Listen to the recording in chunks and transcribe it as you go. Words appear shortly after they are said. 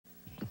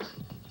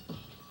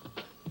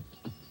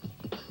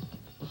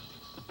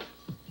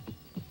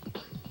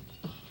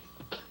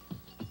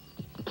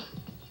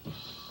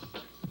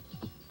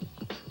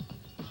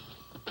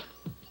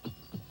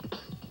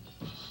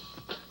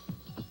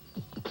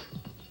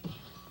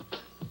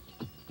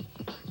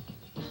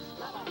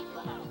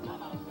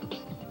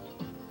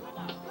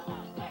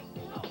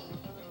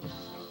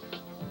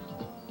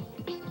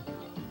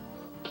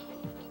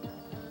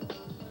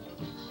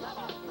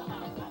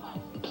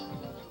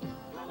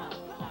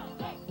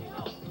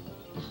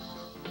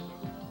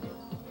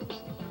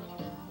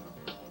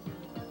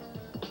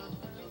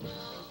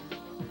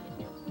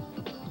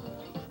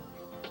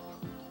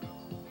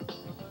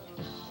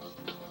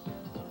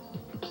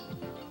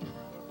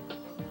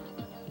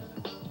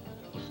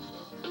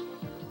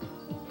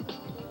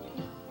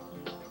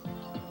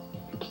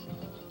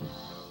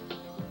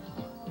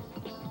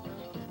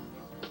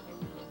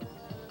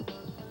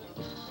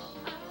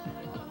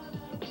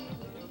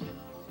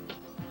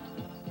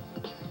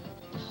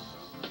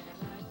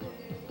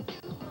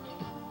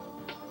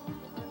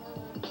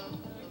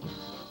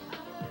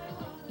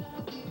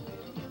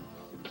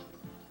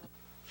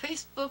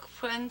Facebook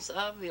friends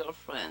are real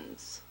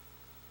friends.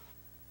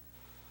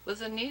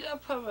 With Anita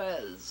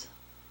Perez.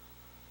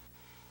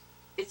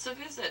 It's a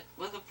visit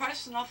with a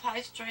person of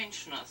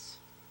Highstrangeness.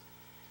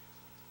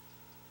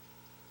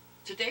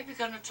 Today we're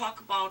going to talk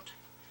about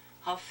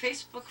how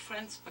Facebook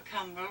friends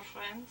become real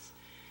friends.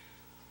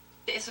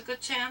 There's a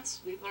good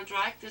chance we will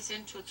drag this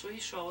into 3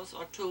 shows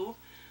or 2.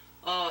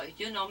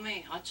 You know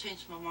me, I'll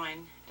change my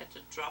mind at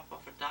the drop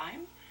of a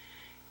dime.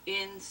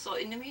 And so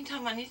in the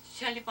meantime, I need to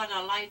tell you about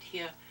our light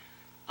here.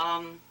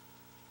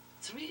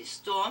 3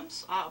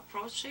 storms are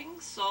approaching,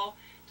 so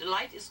the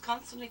light is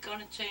constantly going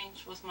to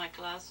change with my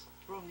glass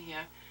room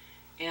here.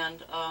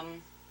 And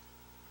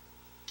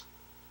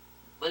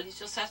well, you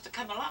just have to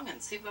come along and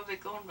see where we're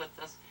going with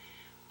this.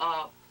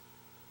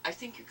 I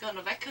think you're going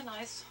to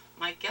recognize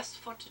my guest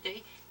for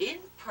today in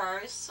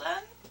person,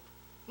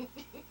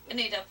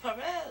 Anita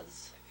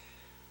Perez.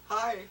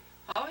 Hi.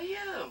 How are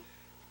you?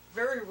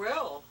 Very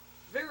well.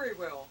 Very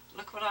well.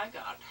 Look what I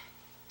got.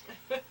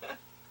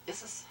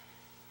 This is...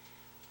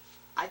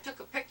 I took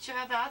a picture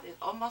of that. It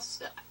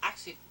almost...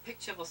 actually, the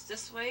picture was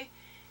this way.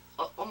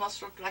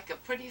 Almost looked like a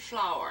pretty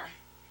flower.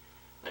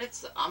 But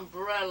it's an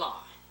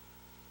umbrella.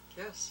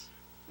 Yes.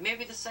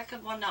 Maybe the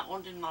second one I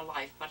owned in my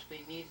life, but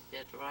we needed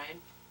it, right?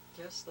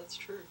 Yes, that's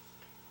true.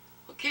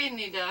 Okay,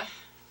 Anita.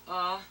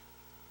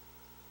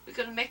 We're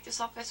going to make this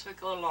up as we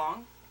go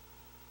along.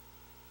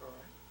 All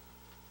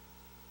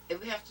right.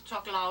 If we have to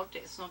talk loud,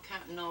 there's no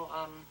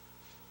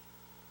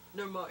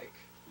No mic.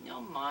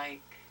 no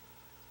mic.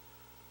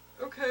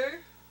 Okay.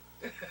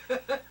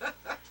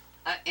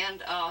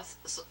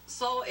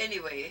 So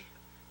anyway,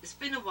 it's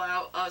been a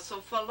while. So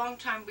for a long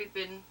time we've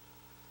been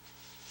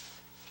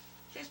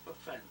Facebook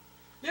friends.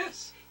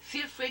 Yes.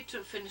 Feel free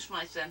to finish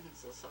my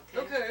sentences,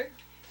 okay? Okay.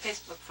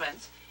 Facebook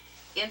friends.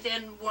 And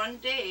then one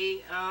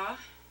day,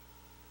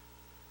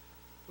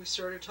 We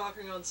started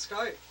talking on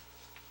Skype.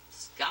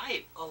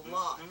 Skype. A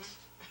lot.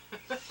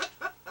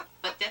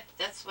 But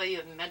that's where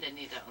you met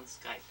Anita, on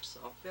Skype,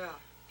 so. Yeah.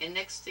 And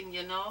next thing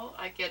you know,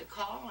 I get a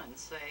call and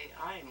say,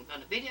 I'm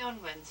going to be there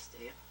on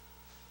Wednesday.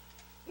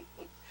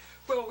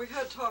 Well, we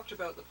had talked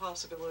about the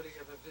possibility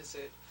of a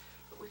visit,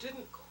 but we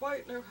didn't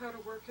quite know how to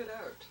work it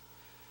out.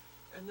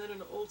 And then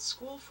an old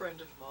school friend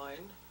of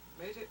mine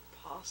made it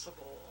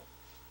possible.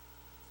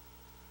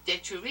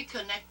 That you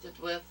reconnected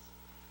with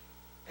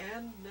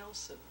Ann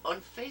Nelson.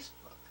 on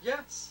Facebook.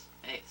 Yes.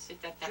 Hey, see,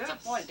 that's Yes. a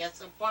point,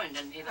 that's a point,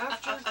 Anita.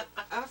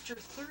 After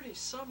 30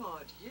 some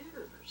odd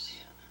years.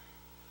 Yeah.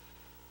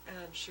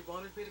 And she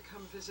wanted me to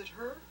come visit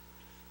her,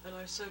 and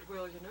I said,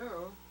 well, you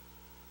know,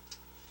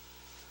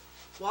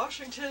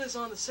 Washington is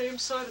on the same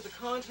side of the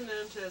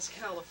continent as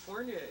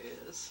California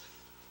is.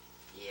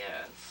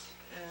 Yes.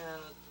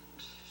 And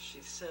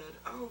she said,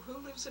 oh, who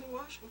lives in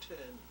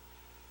Washington?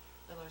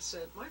 And I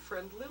said, my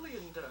friend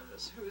Lillian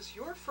does, who is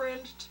your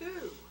friend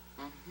too.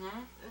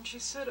 Mm-hmm. And she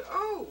said,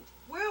 oh,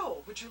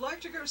 well, would you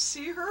like to go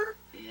see her?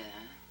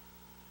 Yeah.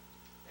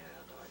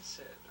 And I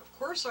said, of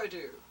course I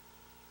do.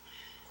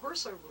 Of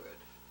course I would.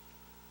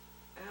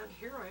 And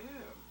here I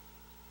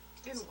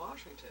am, in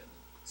Washington.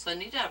 So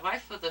Anita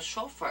arrived with a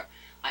chauffeur.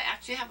 I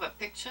actually have a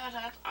picture of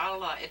that.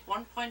 I'll, at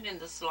one point in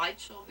the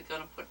slideshow, we're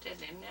going to put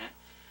that in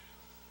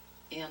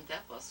there. And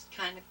that was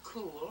kind of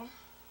cool.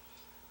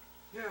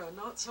 Yeah,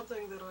 not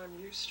something that I'm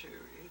used to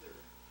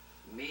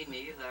either. Me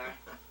neither.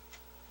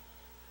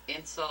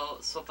 And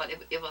but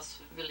it was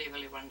really,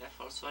 really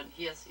wonderful. So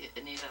here's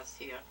Anita's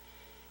here.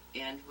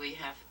 And we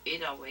have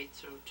ate our way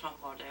through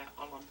Tumwater,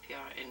 Olympia,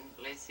 and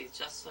Lacey,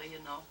 just so you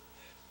know.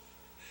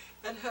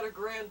 And had a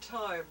grand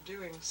time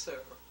doing so.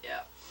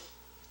 Yeah.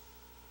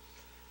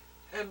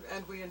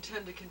 And we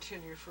intend to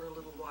continue for a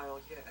little while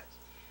yet.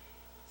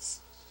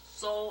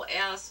 So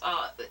as,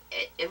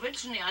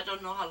 originally I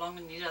don't know how long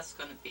Anita's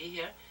going to be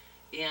here,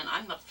 and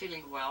I'm not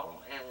feeling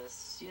well,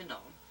 as you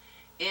know.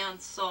 And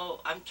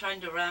so I'm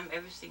trying to ram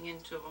everything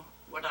into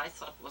what I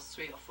thought was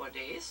 3 or 4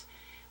 days.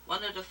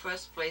 One of the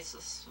first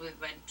places we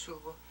went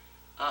to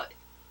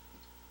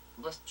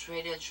was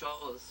Trader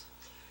Joe's.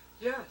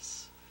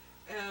 Yes.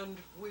 And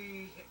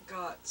we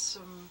got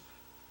some,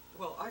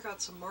 well, I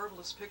got some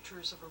marvelous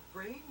pictures of a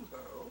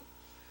rainbow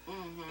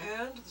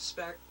and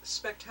the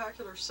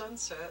spectacular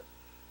sunset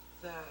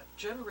that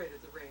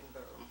generated the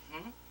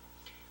rainbow.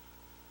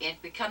 And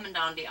we're coming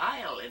down the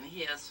aisle, and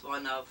here's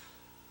one of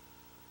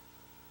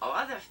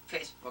our other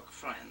Facebook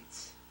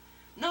friends.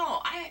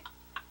 No,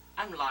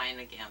 I'm lying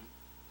again.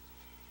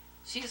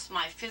 She's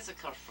my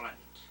physical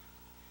friend.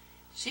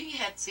 She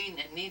had seen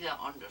Anita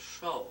on the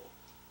show.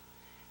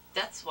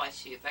 That's why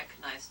she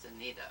recognized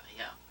Anita,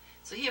 yeah.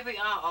 So here we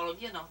are, all,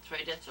 you know,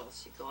 Trader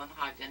Joe's. You go and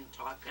hug and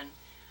talk and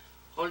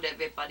hold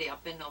everybody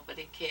up and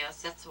nobody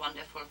cares. That's the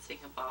wonderful thing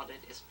about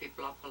it, is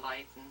people are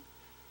polite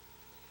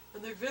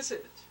And they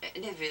visit.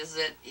 and they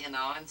visit, you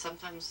know, and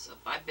sometimes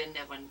I've been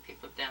there when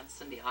people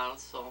dance in the aisle,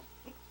 so.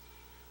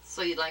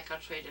 So you like our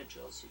Trader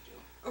Joe's, you do?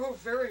 Oh,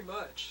 very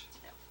much.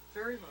 Yeah.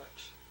 Very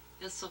much.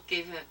 Yeah, so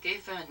gave her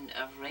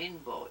a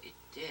rainbow, it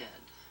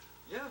did.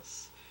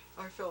 Yes.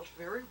 I felt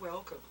very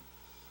welcome.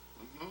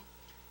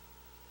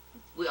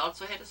 We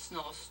also had a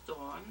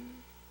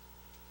snowstorm.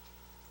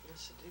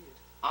 Yes, indeed.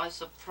 A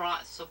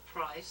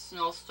surprise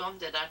snowstorm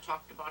that I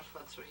talked about for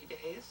 3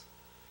 days.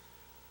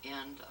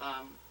 And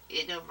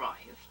it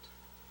arrived.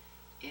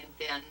 And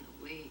then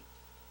we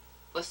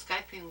were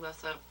Skyping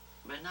with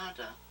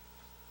Renata.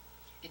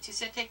 And she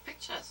said, take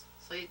pictures.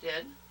 So he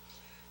did.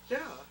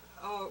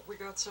 Yeah, we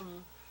got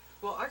some,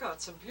 well, I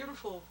got some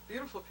beautiful,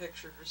 beautiful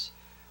pictures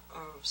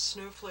of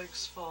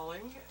snowflakes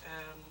falling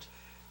and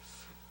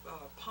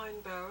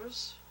pine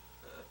boughs,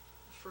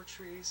 fir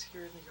trees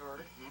here in the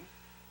yard,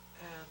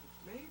 and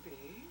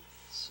maybe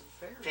some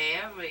fairies.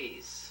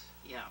 Fairies,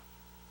 yeah.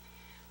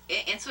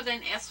 And so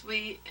then as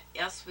we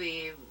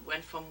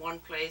went from one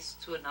place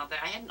to another,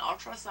 I had an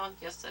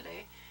ultrasound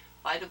yesterday.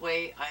 By the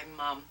way,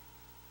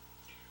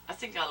 I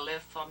think I'll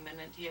live for a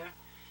minute here,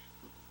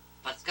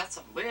 but it's got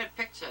some weird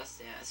pictures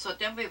there. So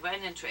then we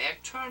went into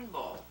Eric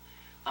Turnbull,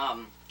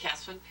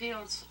 Catherine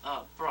Peel's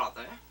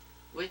brother,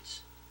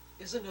 which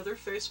is another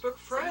Facebook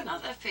friend.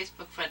 Another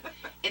Facebook friend.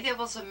 And there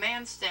was a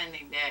man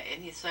standing there,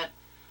 and he said,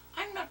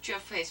 I'm not your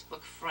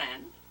Facebook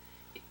friend.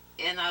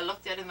 And I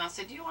looked at him, I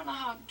said, do you want a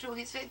hug too?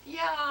 He said,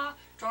 yeah.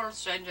 Total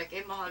stranger,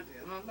 gave him a hug,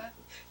 remember?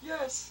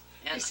 Yes,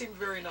 and he seemed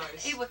very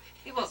nice. He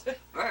was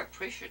very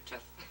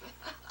appreciative.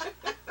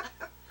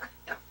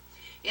 Yeah.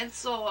 And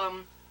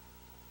so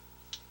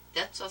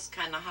that's just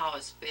kind of how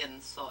it's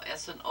been. So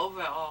as an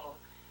overall,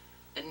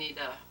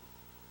 Anita,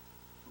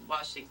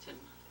 Washington,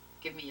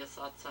 give me your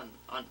thoughts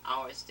on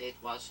our state,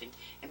 Washington.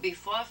 And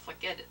before I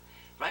forget it,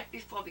 right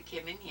before we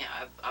came in here,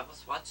 I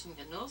was watching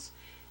the news,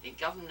 and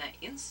Governor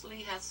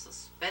Inslee has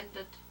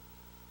suspended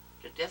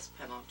the death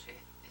penalty.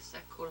 Is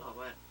that cool or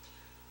what?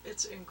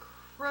 It's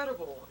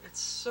incredible. It's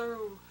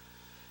so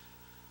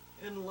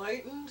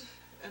enlightened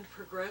and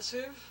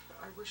progressive.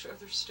 I wish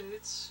other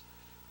states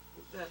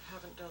that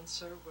haven't done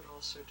so would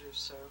also do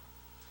so.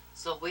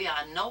 So we are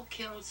a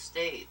no-kill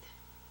state.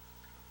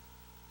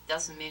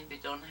 Doesn't mean we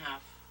don't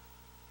have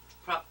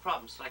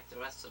problems like the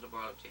rest of the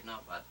world, you know,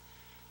 but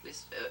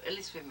at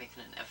least we're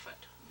making an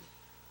effort.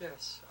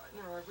 Yes.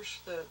 No, I wish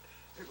that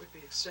it would be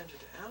extended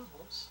to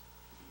animals.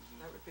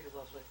 That would be a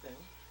lovely thing.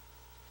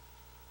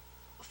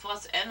 For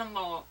us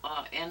animal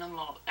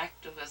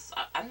activists,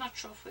 I'm not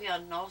sure if we are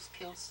a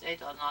no-kill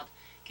state or not.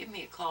 Give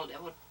me a call.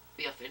 That would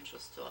be of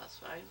interest to us,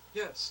 right?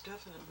 Yes,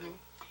 definitely.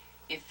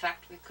 In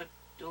fact, we could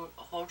do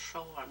a whole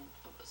show on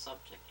a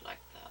subject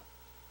like that.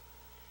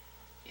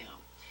 Yeah.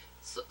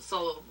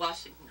 So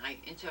Washington, I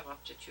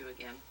interrupted you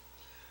again.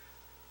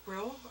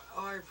 Well,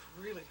 I've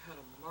really had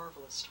a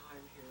marvelous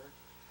time here.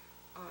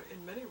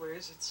 In many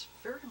ways, it's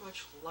very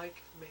much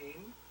like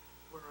Maine,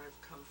 where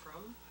I've come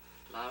from.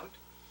 Loud?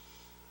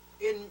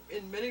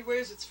 In many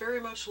ways, it's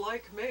very much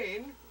like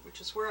Maine, which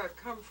is where I've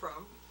come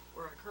from,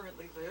 where I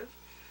currently live.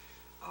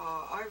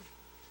 I've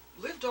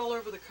lived all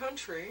over the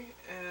country,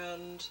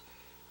 and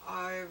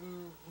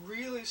I'm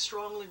really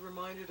strongly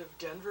reminded of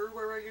Denver,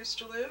 where I used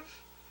to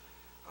live,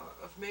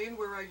 of Maine,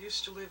 where I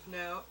used to live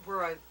now,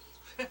 where I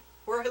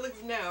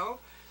live now,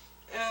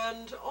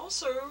 and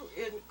also,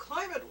 in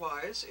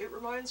climate-wise, it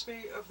reminds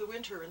me of the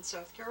winter in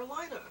South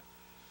Carolina,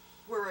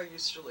 where I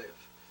used to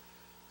live.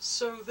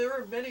 So there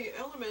are many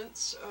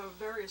elements of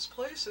various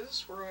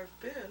places where I've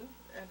been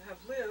and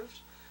have lived.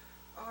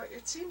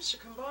 It seems to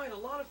combine a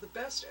lot of the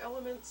best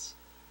elements,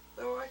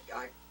 though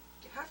I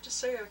have to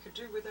say I could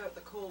do without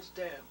the cold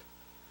damp.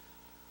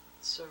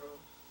 So,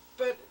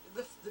 but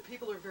the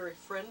people are very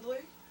friendly.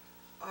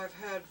 I've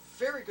had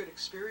very good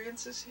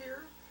experiences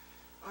here.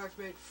 I've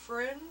made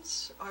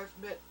friends. I've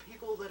met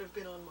people that have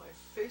been on my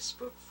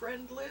Facebook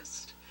friend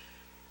list.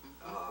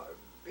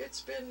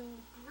 It's been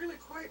really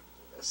quite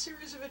a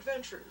series of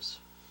adventures.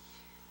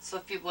 So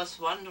if you was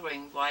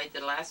wondering why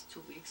the last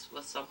 2 weeks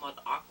was somewhat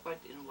awkward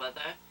in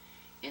weather,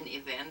 in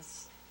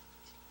events,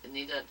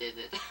 Anita did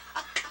it.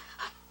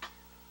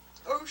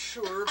 Oh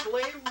sure,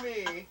 blame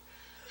me.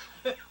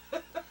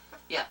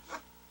 Yeah.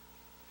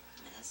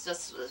 It's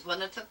just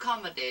wanted to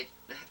accommodate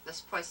this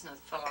person that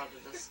fell out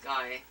of the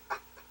sky.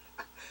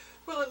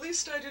 Well, at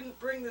least I didn't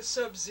bring the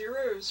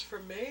Sub-Zeros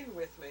from Maine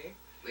with me.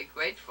 We're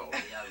grateful.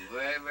 Yeah,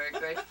 very, very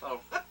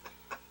grateful.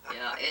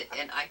 Yeah,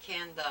 and I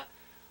can't,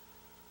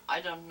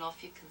 I don't know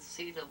if you can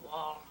see the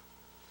wall.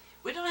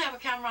 We don't have a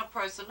camera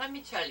person. Let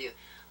me tell you,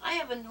 I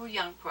have a new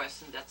young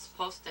person that's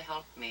supposed to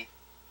help me.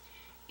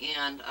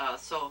 And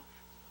so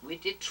we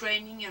did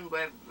training and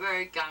we're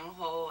very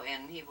gung-ho,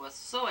 and he was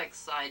so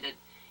excited.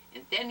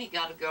 And then he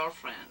got a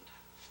girlfriend.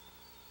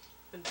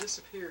 And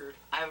disappeared.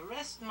 I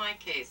rest my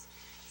case.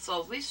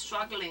 So we're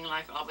struggling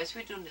like always.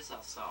 We're doing this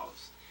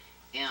ourselves.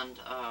 And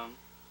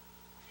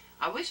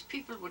I wish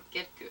people would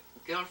get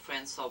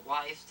girlfriends or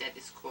wives that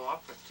is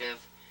cooperative,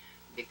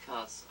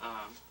 because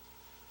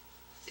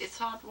it's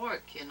hard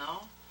work, you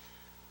know.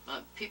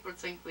 People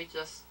think we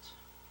just,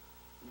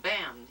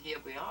 bam, here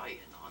we are,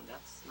 you know, and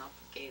that's not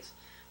the case.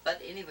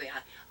 But anyway,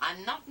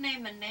 I'm not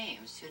naming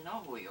names. You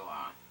know who you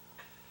are.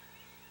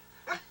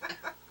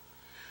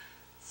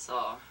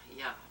 So,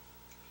 yeah.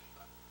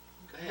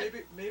 Go ahead.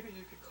 Maybe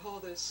you could call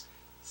this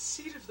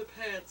Seat of the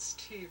Pants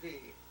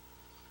TV.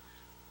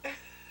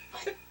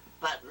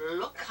 But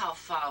look how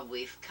far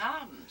we've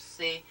come.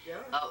 See,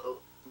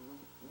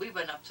 we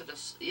went up to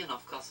this, you know,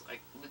 of course,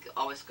 like we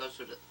always go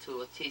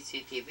to a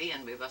TCTV,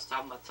 and we were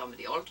talking about some of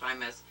the old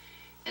timers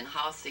and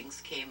how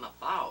things came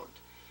about.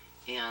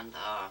 And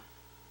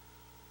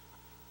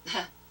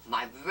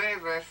my very,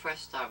 very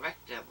first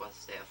director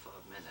was there for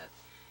a minute,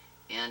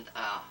 and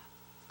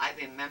I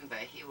remember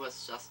he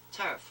was just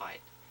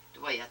terrified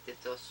the way I did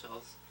those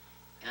shows.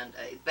 And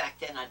back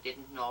then I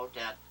didn't know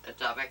that a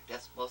director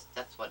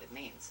that's what it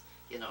means.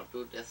 You know,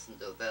 do this and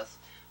do this.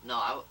 No,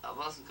 I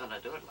wasn't going to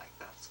do it like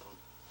that. So,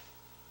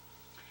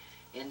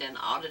 and then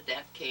out of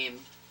that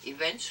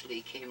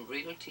eventually came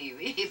real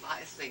TV,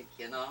 I think,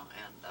 you know.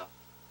 And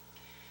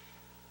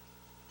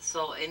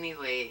so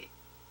anyway,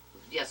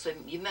 yeah, so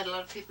you met a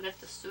lot of people at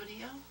the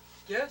studio?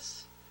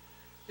 Yes,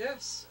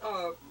 yes.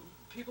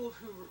 People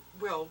who,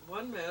 well,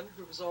 one man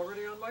who was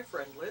already on my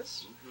friend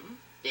list. Mm-hmm.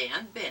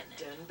 Dan Bennett.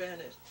 Dan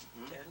Bennett.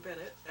 Mm-hmm. Dan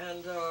Bennett.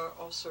 And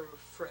also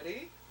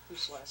Freddie,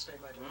 whose last name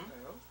I don't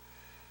know.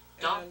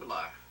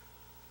 Doppler.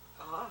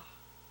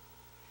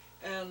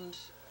 And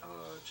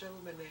a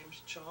gentleman named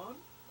John,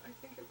 I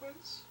think it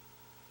was.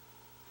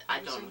 I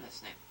don't know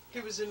his name. He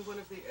was in one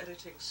of the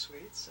editing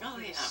suites.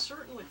 And he was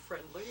certainly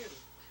friendly and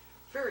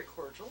very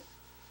cordial.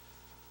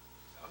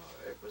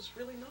 It was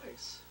really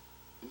nice.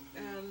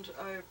 Mm-hmm. And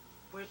I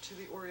went to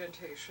the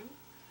orientation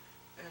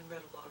and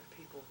met a lot of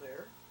people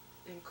there,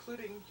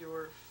 including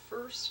your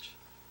first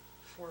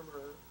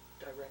former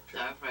director.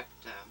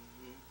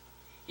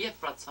 He had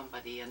brought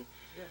somebody in.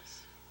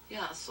 Yes.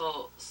 Yeah,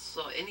 so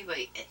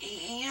anyway,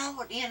 you know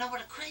what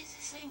the crazy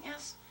thing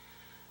is?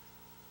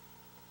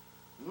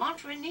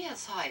 Mount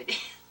Rainier's hiding.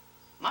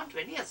 Mount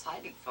Rainier's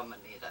hiding from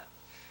Anita.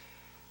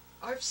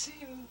 I've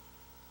seen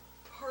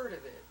part of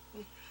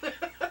it.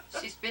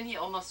 She's been here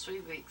almost 3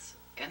 weeks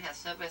and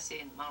has never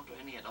seen Mount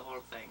Rainier, the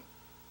whole thing.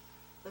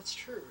 That's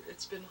true.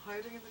 It's been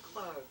hiding in the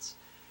clouds.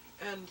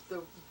 And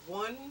the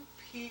one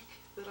peak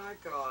that I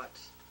got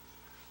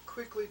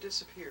quickly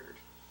disappeared.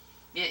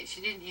 Yeah,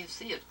 she didn't even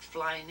see it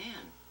flying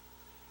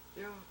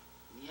in. Yeah.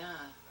 Yeah.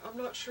 I'm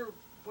not sure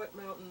what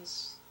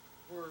mountains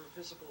were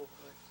visible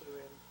when I flew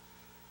in.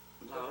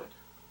 No.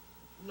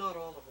 Not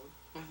all of them.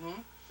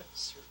 Mm-hmm.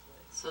 Certainly.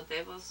 So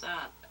there was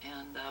that.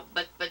 And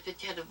but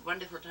you had a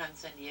wonderful time in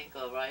San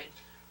Diego, right?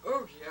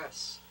 Oh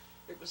yes.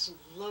 It was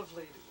a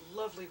lovely,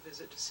 lovely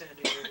visit to San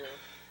Diego.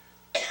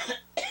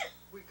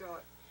 We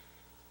got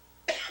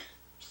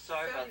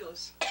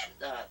fabulous.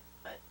 That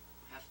I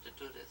have to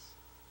do this.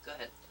 Go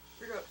ahead.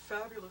 We got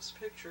fabulous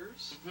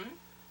pictures.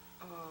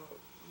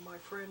 Mm-hmm. My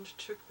friend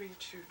took me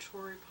to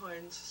Torrey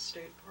Pines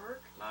State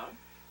Park. Wow.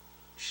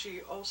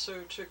 She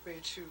also took me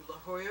to La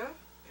Jolla,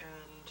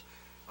 and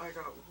I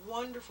got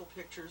wonderful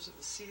pictures of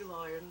the sea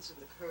lions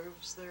in the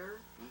coves there,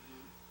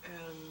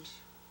 and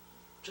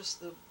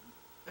just the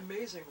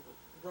amazing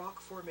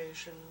rock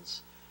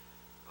formations.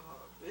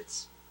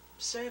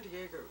 San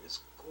Diego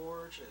is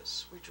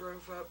gorgeous. We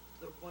drove up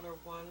the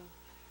 101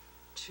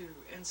 to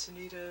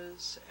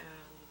Encinitas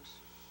and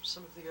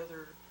some of the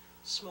other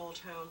small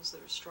towns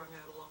that are strung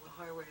out along the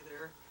highway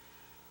there.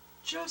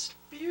 Just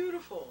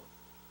beautiful.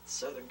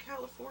 Southern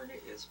California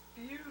is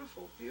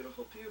beautiful,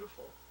 beautiful,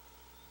 beautiful.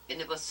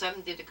 And it was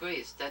 70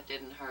 degrees. That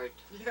didn't hurt.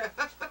 Yeah.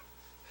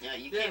 Yeah,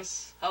 you came.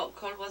 How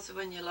cold was it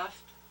when you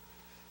left?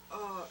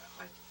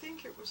 I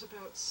think it was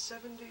about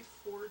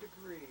 74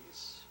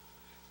 degrees.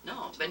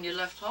 No, when you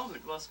left home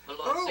it was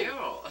below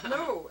zero.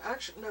 No,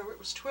 actually, no, it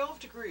was 12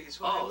 degrees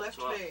when I left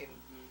 12. Maine.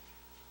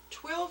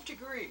 12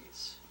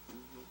 degrees.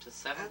 To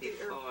 74. At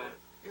the airport.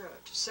 Yeah,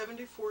 to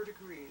 74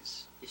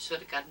 degrees. You should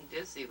have gotten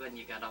dizzy when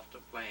you got off the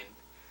plane.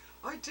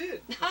 I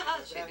did. She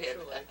actually. did.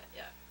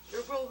 Yeah.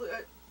 Well,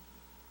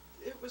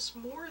 it was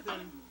more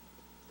than.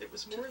 It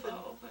was more than.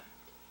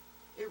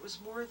 It was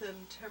more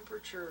than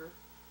temperature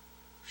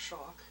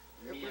shock.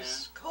 It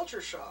was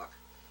culture shock.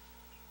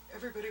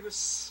 Everybody was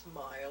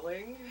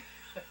smiling.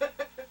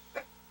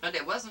 But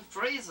it wasn't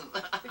freezing.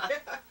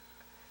 Yeah.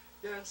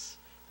 Yes.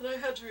 And I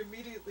had to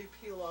immediately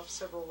peel off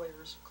several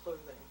layers of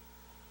clothing.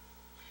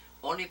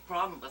 Only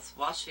problem with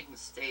Washington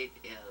State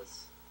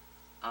is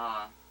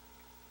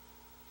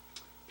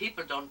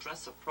people don't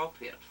dress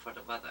appropriate for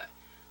the weather.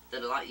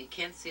 You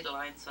can't see the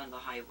lines on the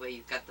highway.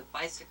 You've got the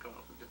bicycle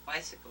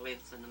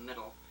lanes in the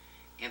middle.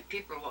 And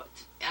people,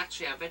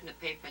 actually I read in the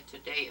paper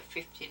today, a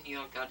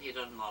 15-year-old got hit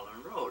on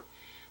Mullen Road.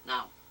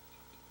 Now,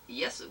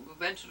 yes, we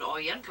went to the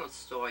Oriental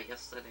store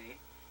yesterday,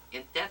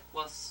 and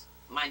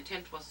my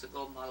intent was to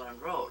go Mullen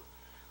Road.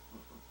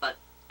 But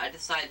I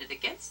decided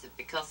against it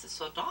because it's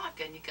so dark,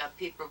 and you got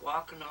people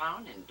walking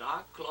around in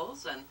dark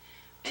clothes, and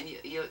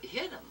you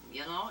hit them,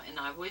 you know, and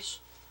I wish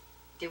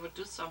they would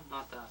do something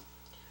about that.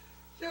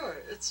 Yeah,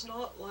 it's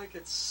not like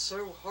it's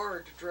so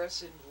hard to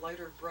dress in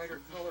lighter,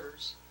 brighter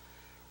colors,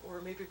 or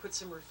maybe put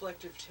some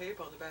reflective tape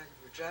on the back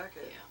of your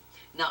jacket.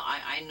 Yeah. Now,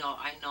 I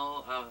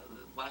know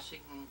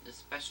Washington,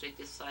 especially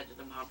this side of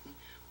the mountain,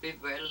 we're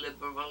very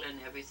liberal in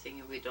everything,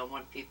 and we don't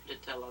want people to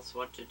tell us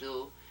what to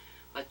do.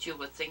 But you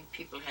would think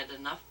people had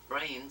enough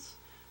brains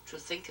to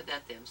think of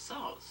that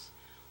themselves.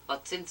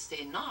 But since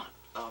they're not,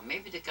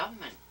 maybe the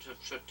government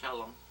should tell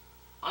them,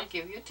 I'll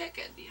give you a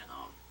ticket, you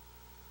know.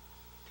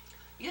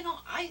 You know,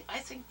 I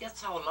think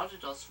that's how a lot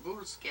of those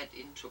rules get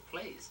into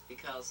place,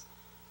 because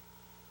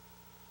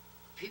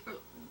people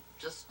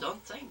just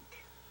don't think.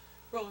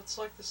 Well, it's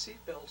like the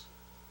seatbelt.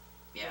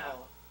 Yeah.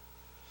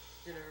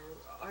 You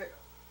know,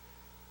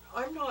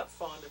 I'm not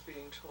fond of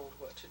being told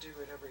what to do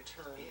at every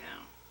turn.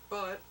 Yeah.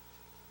 But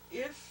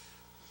if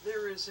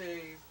there is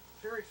a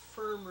very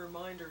firm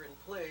reminder in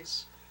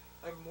place,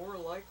 I'm more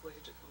likely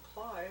to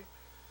comply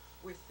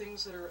with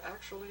things that are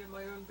actually in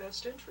my own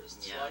best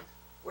interests, Yeah. like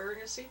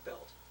wearing a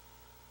seatbelt.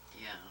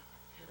 Yeah.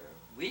 You know.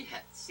 We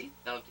had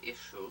seatbelt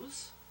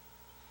issues.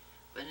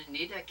 When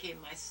Anita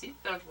came, my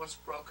seatbelt was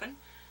broken.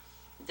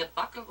 The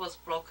buckle was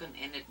broken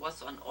and it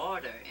was on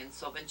order. And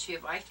so when she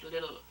arrived a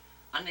little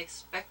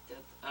unexpected,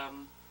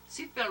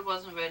 seatbelt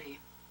wasn't ready.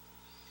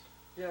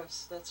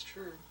 Yes, that's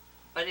true.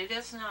 But it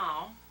is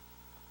now.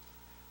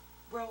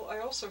 Well, I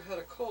also had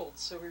a cold,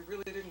 so we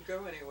really didn't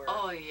go anywhere.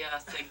 Oh yeah,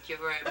 thank you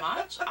very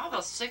much. I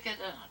was sicker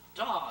than a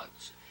dog.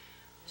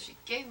 She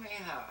gave me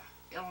her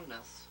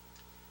illness.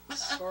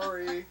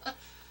 Sorry.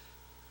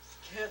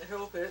 Can't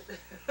help it.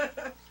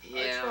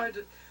 Yeah.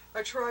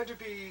 I tried to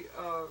be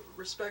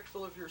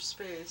respectful of your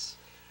space,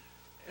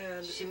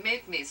 and She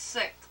made me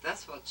sick.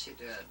 That's what she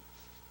did.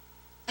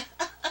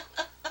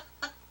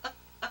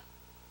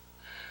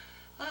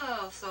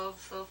 Oh, so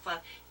fun.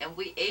 And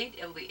we ate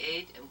and we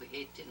ate and we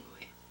ate, didn't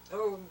we?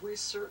 oh, we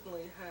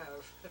certainly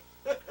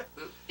have.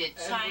 We did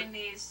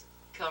Chinese,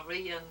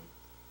 Korean,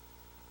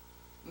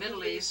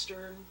 Middle East,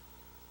 Eastern,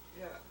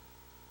 yeah,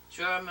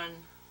 German,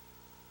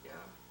 yeah,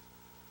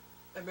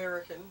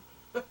 American.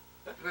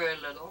 very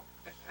little.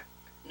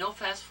 No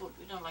fast food.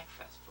 We don't like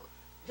fast food.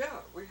 Yeah,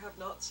 we have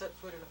not set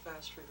foot in a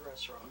fast food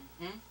restaurant,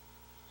 Mm-hmm.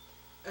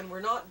 and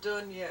we're not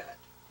done yet.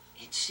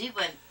 And she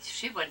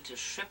went to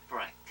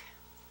Shipwreck.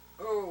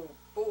 Oh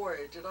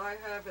boy, did I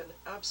have an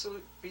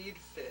absolute bead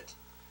fit.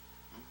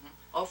 Mm-hmm.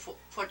 Oh,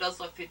 for those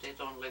of you that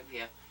don't live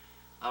here,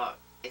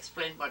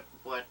 explain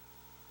what.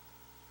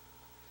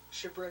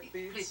 Shipwreck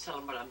beads. Please tell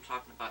them what I'm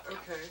talking about. Yeah.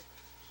 Okay,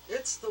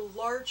 it's the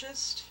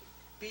largest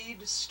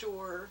bead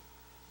store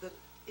that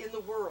in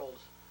the world.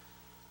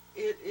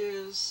 It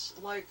is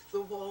like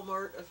the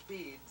Walmart of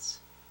beads.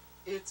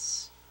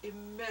 It's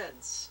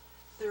immense.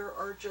 There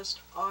are just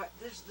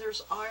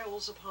there's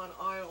aisles upon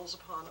aisles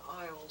upon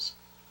aisles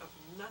of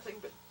nothing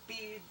but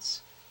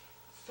beads,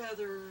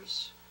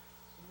 feathers,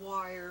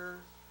 wire,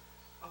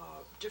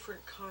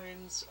 different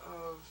kinds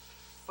of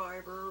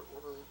fiber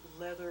or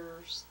leather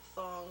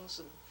thongs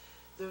and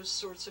those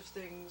sorts of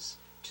things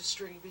to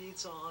string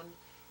beads on.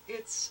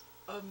 It's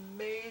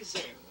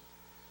amazing.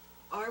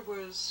 I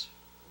was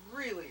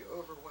really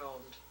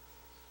overwhelmed,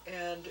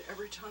 and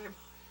every time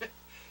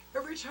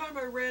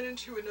I ran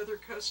into another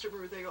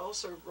customer, they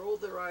also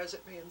rolled their eyes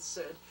at me and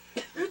said,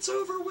 "It's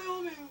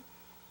overwhelming."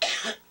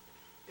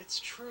 It's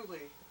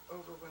truly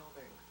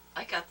overwhelming.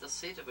 I got to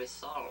see the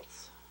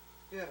results.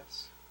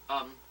 Yes.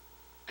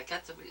 I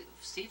got to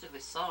see the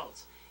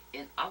results,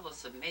 and I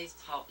was amazed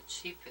how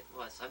cheap it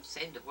was. I'm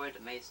saying the word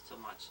amazed too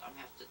much. I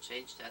have to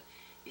change that.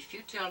 If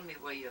you tell me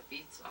where your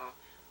beads are,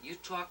 you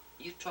talk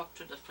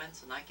to the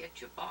friends, and I get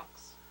your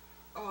box.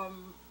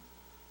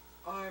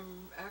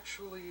 I'm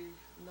actually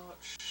not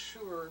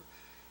sure.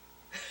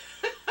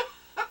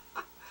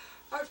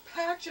 I've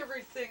packed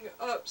everything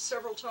up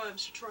several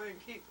times to try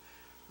and keep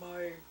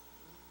my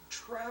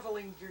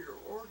traveling gear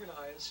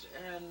organized,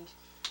 and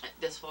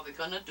That's what we're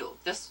gonna do.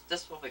 That's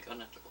what we're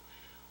gonna do.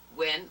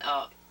 When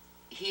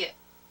here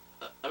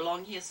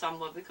along here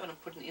somewhere, we're gonna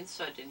put an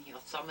insert in here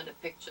of some of the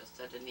pictures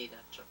that Anita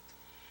took.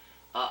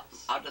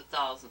 Yes. Out of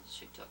thousands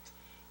she took,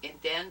 and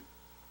then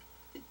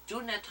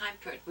during that time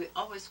period, we're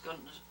also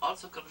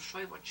gonna show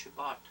you what she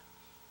bought.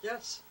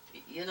 yes,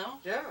 You know,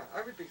 yeah,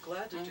 I would be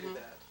glad to do Mhm.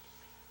 that.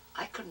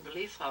 I couldn't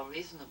believe how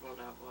reasonable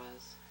that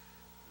was.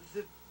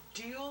 The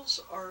deals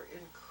are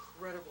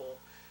incredible,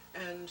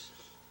 and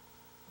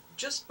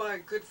just by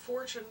good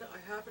fortune, I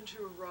happened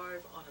to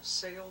arrive on a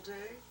sale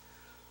day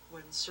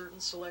when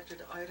certain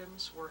selected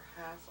items were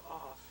half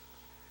off.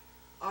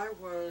 I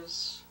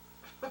was,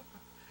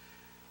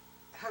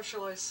 how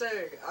shall I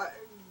say,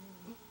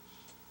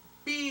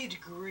 bead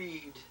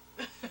greed.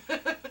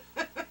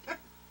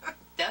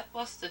 That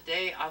was the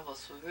day I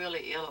was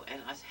really ill,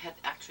 and I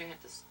actually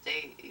had to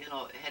stay,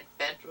 had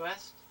bed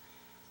rest.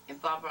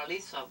 And Barbara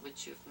Lisa,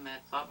 which you've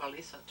met, Barbara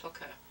Lisa took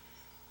her,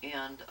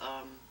 and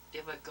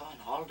they were gone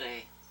all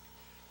day.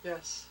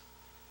 Yes,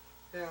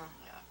 yeah,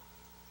 Yeah,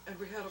 and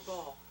we had a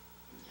ball.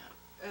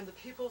 yeah. And the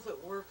people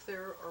that work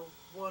there are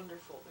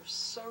wonderful. They're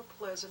so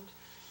pleasant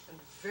and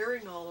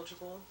very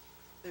knowledgeable.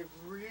 They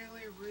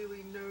really,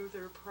 really know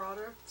their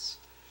products,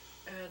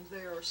 and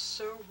they are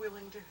so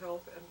willing to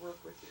help and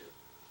work with you.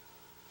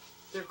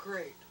 They're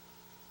great.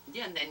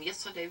 Yeah, and then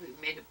yesterday we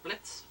made a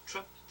blitz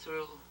trip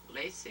through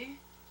Lacey.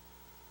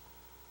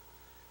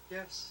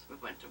 Yes. We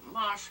went to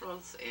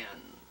Marshall's,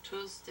 and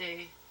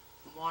Tuesday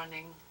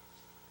morning,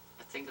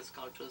 I think it's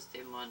called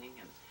Tuesday morning,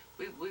 and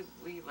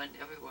we went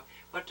everywhere.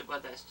 But the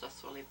weather is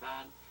just really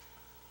bad.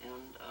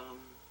 And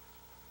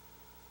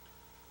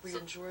we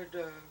enjoyed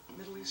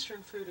Middle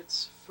Eastern food at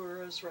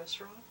Safura's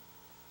restaurant.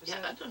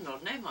 Yeah, I don't know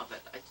the name of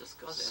it. I just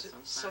go there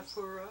sometimes.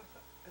 Safura,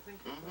 I think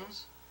it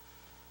was.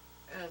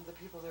 And the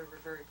people there were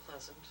very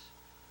pleasant,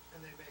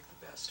 and they make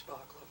the best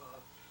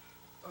baklava.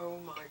 Oh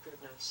my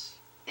goodness.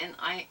 And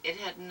it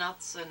had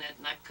nuts in it,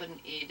 and I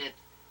couldn't eat it.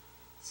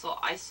 So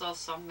I saw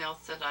something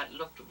else that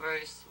looked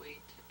very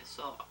sweet.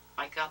 So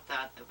I got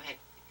that.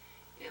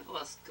 It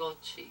was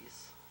goat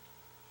cheese.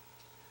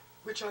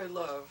 Which I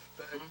love,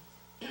 but...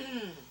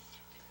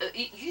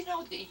 you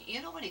know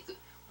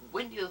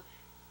when you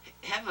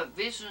have a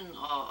vision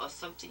or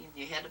something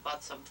in your head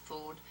about some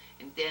food,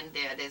 and then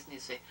there it is, and you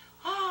say,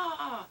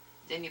 ah,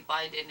 then you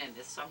bite in and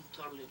it's something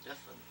totally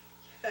different.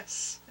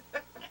 Yes.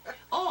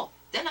 Oh,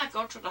 then I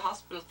go to the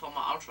hospital for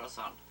my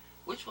ultrasound,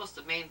 which was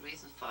the main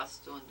reason for us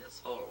doing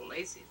this whole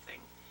lazy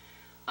thing.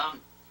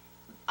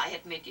 I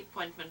had made the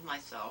appointment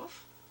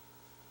myself.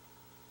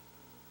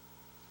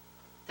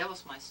 That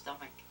was my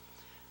stomach.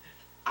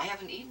 I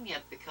haven't eaten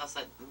yet because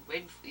I'm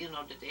waiting for,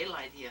 the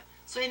daylight here.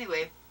 So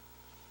anyway,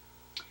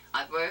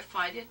 I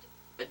verified it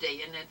a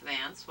day in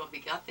advance. When we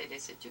got there, they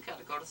said, you got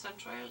to go to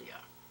Centralia.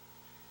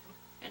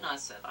 And I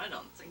said, I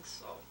don't think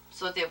so.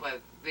 So they were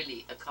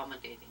really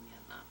accommodating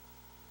and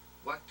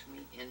worked me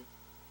in.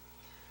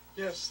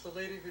 Yes, the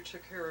lady who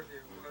took care of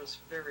you was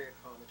very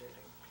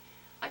accommodating.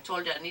 I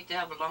told her I need to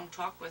have a long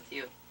talk with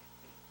you.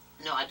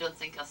 No, I don't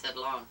think I said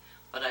long,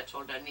 but I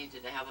told her I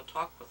needed to have a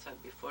talk with her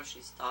before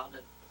she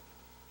started.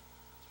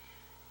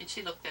 And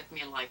she looked at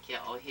me like, yeah,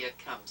 oh, here it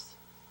comes.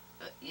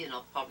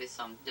 Probably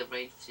some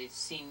deranged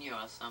senior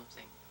or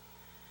something.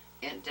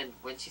 And then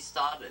when she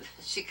started,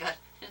 she got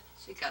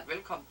real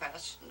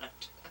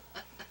compassionate.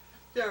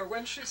 Yeah,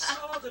 when she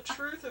saw the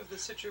truth of the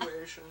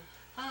situation,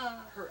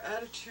 her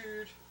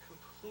attitude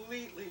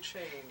completely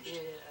changed.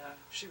 Yeah.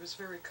 She was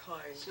very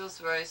kind. She was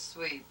very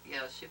sweet.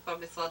 Yeah, she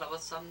probably thought I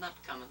was some nut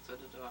coming through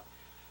the door,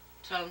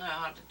 telling her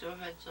how to do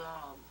her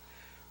job.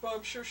 Well,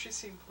 I'm sure she's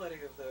seen plenty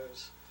of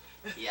those.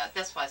 Yeah,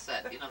 that's why I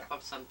said,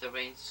 probably some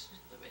deranged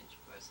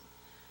person.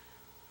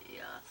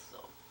 Yeah,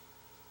 so.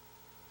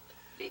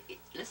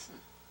 Listen.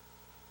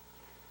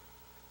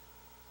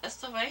 It's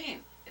the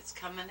rain. It's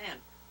coming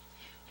in.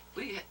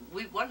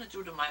 We want to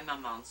do the Maima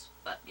Mounts,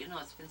 but,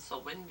 it's been so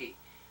windy.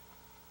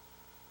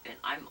 And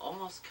I'm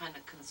almost kind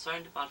of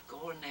concerned about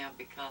going there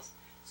because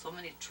so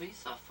many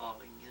trees are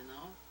falling,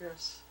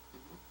 Yes.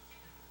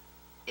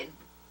 And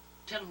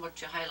tell them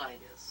what your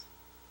highlight is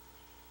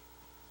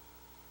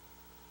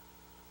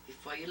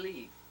before you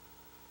leave.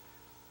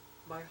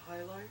 My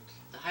highlight?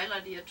 The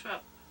highlight of your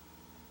trip.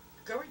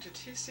 Going to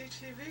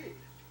TCTV.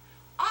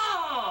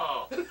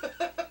 Oh!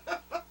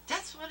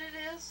 That's what it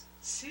is?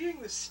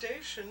 Seeing the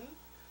station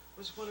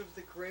was one of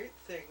the great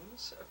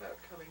things about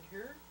coming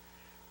here.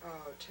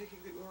 Taking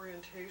the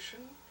orientation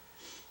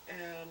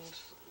and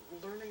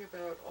learning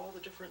about all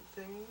the different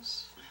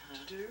things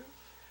to do.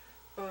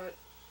 But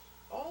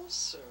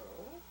also,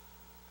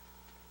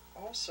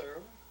 I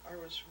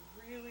was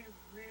really,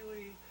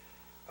 really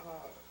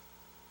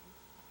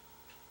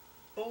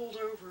bowled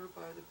over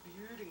by the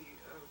beauty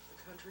of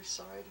the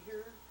countryside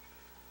here,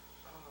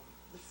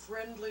 the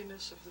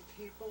friendliness of the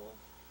people,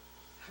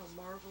 how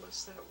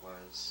marvelous that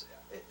was.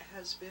 It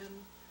has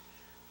been.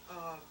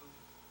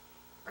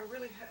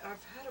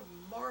 I've had a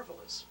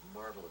marvelous,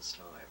 marvelous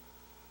time.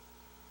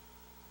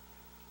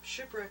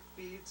 Shipwreck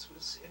Beads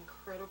was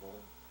incredible.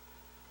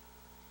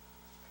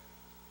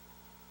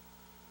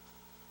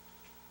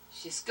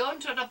 She's going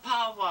to the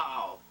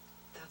powwow.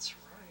 That's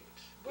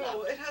right.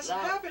 Well, it hasn't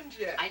happened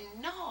yet. I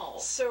know.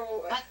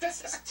 So, but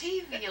this is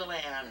TV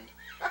land.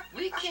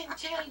 We can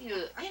tell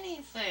you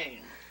anything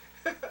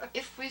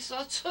if we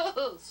so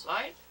choose,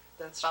 right?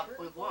 That's but true.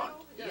 We won't.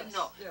 Well, yes,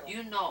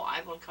 you know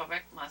I will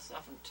correct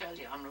myself and tell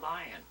you I'm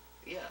lying.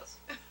 Yes.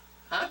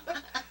 Huh?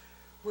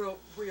 Well,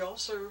 we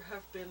also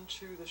have been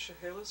to the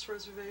Chehalis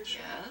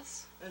Reservation.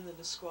 Yes. And the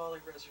Nisqually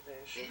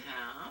Reservation. We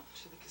have.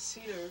 To the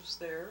casinos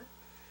there.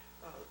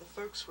 The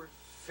folks were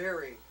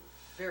very,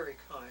 very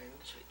kind.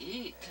 To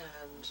eat.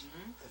 And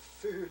the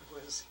food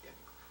was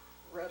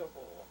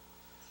incredible.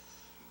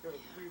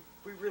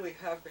 We really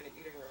have been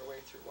eating our way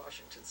through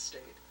Washington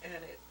State,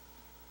 and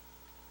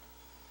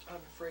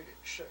I'm afraid it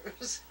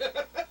shows.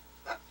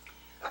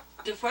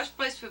 The first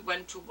place we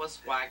went to was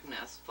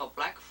Wagner's for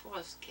Black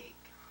Forest cake.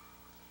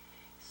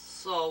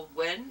 So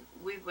when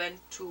we went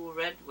to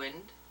Red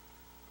Wind,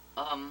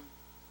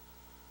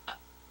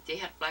 they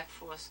had Black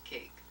Forest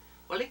cake.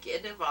 Well,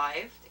 it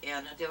arrived,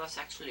 and there was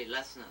actually a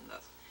lesson in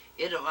this.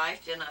 It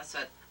arrived, and I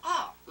said,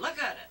 oh, look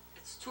at it.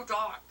 It's too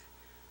dark.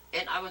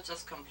 And I was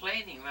just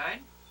complaining,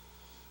 right?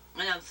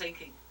 And I'm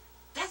thinking,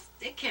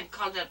 they can't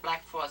call that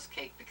Black Forest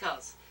cake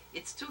because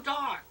it's too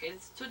dark, and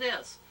it's too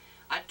this.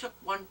 I took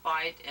one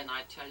bite, and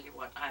I tell you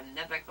what, I'm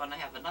never going to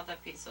have another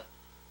piece of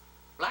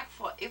Black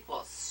Forest. It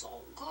was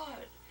so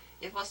good.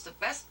 It was the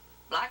best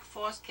Black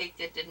Forest cake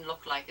that didn't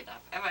look like it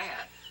I've ever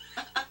had.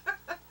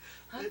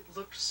 It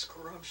looked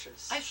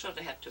scrumptious. I should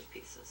have had 2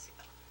 pieces.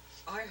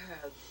 I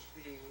had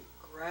the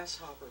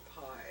grasshopper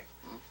pie,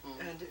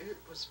 and it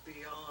was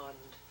beyond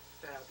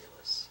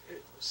fabulous.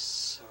 It was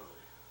so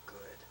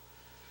good.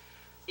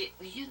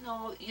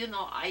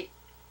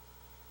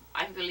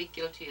 I'm really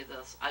guilty of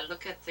this. I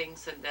look at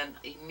things and then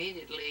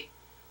immediately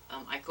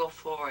I go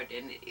forward,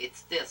 and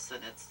it's this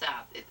and it's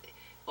that.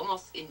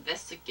 Almost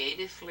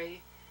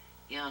investigatively,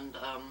 and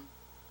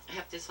I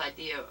have this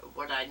idea of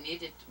what I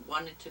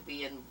wanted to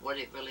be and what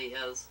it really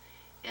is.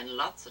 And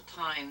lots of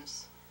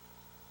times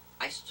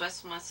I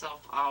stress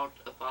myself out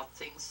about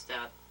things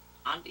that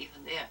aren't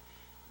even there,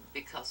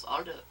 because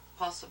all the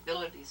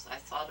possibilities I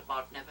thought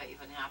about never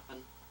even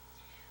happened.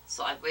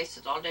 So I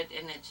wasted all that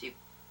energy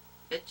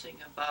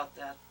bitching about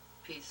that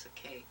piece of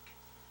cake,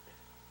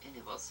 and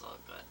it was so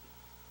good.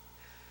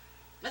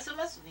 There's a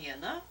lesson here,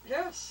 no?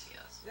 Yes.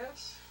 Yes.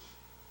 Yes.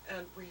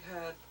 And we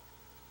had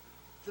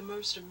the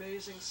most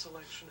amazing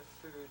selection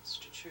of foods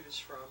to choose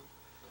from.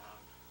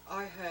 Wow.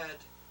 I had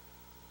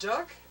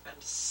duck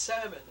and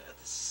salmon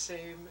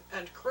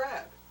and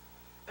crab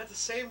at the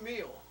same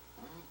meal.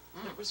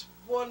 It was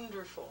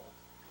wonderful.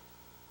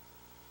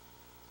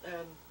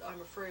 And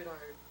I'm afraid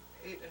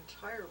I ate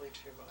entirely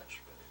too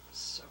much, but it was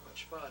so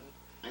much fun.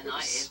 And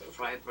I ate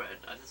fried bread.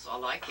 That's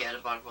all I cared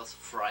about was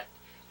fried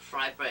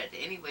bread.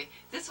 Anyway,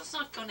 this is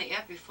not going to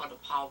air before the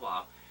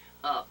powwow.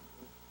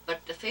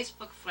 But the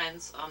Facebook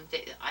friends,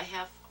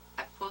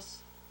 I post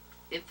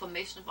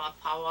information about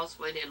powwows,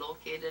 where they're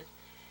located,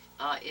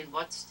 in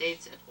what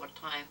states, at what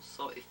time.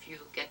 So if you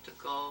get to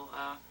go,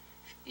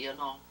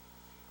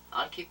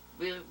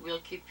 we'll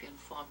keep you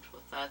informed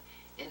with that.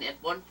 And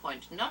at one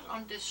point, not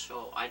on this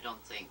show, I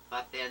don't think,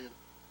 but then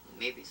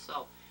maybe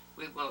so,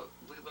 we will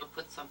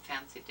put some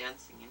fancy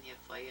dancing in here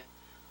for you.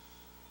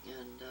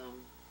 And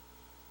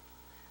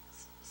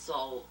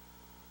so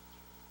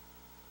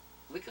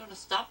we're going to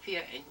stop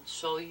here and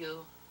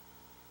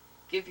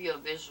give you a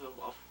visual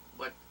of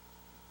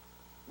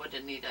what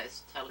Anita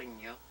is telling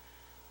you.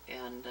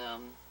 And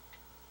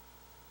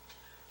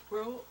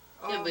well,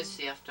 we'll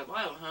see after a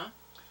while, huh?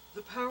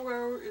 The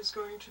powwow is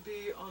going to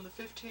be on the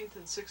 15th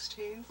and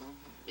 16th.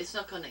 It's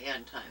not going to air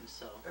in time,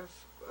 so. Of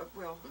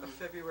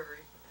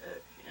February.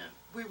 Yeah.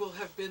 We will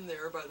have been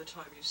there by the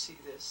time you see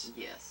this.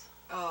 Yes.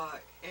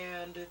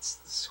 And it's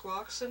the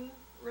Squaxin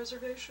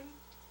Reservation?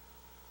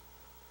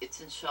 It's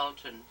in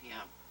Charlton,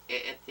 yeah.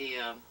 At the,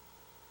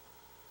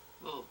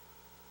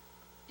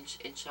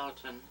 in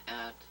Charlton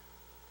at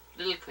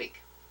Little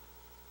Creek.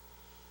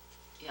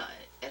 Yeah,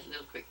 at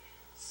Little Creek.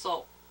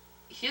 So,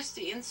 here's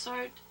the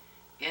insert,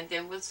 and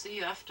then we'll see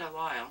you after a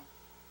while.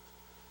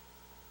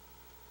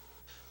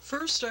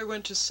 First I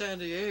went to San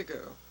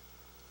Diego.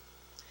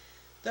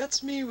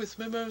 That's me with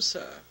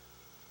mimosa.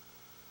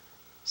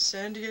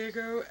 San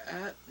Diego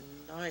at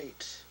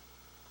night.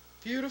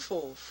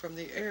 Beautiful from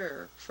the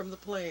air, from the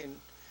plane.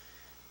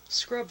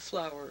 Scrub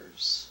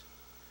flowers.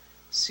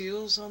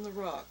 Seals on the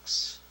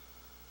rocks.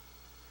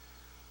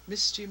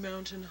 Misty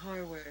mountain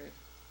highway.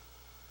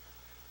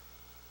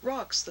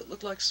 Rocks that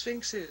look like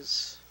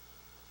sphinxes.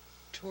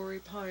 Torrey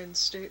Pines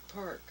State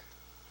Park.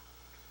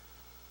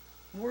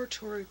 More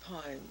Torrey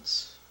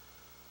Pines.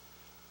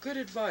 Good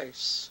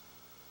advice.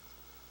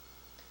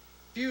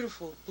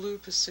 Beautiful blue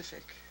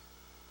Pacific.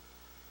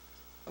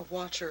 A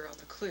watcher on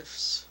the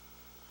cliffs.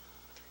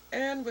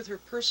 Anne with her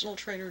personal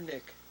trainer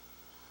Nick.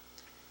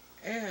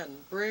 Anne,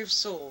 brave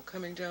soul,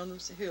 coming down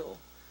the hill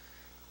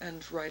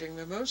and riding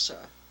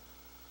mimosa.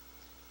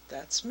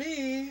 That's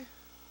me.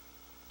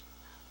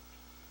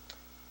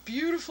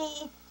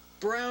 Beautiful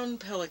brown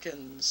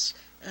pelicans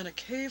and a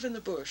cave in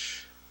the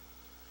bush.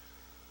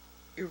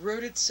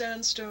 Eroded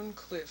sandstone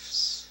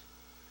cliffs.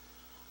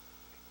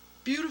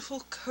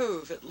 Beautiful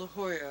cove at La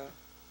Jolla.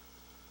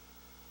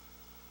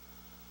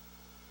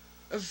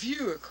 A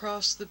view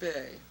across the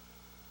bay.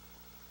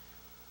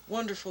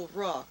 Wonderful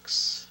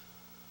rocks.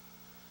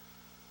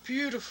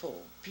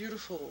 Beautiful,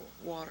 beautiful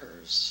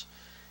waters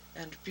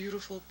and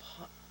beautiful,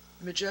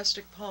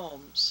 majestic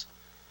palms.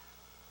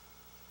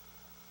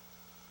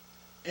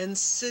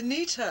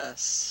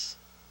 Encinitas.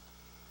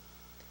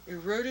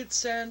 Eroded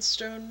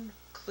sandstone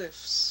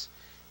cliffs.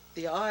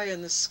 The eye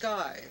in the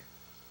sky.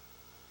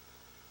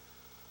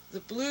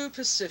 The blue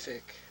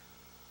Pacific.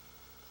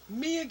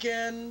 Me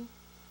again.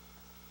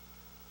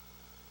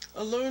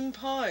 A lone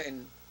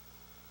pine.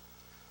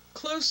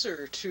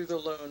 Closer to the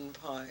lone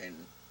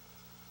pine.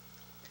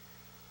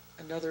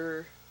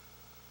 Another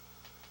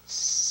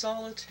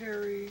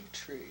solitary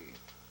tree.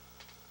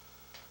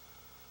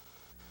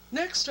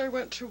 Next I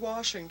went to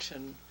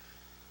Washington,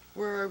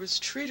 where I was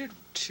treated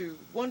to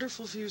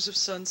wonderful views of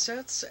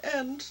sunsets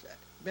and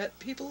met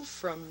people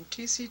from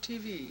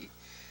TCTV.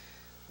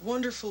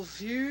 Wonderful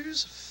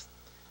views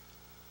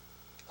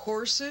of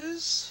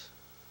horses,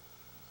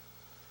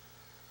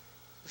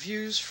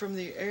 views from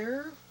the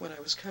air when I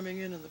was coming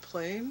in the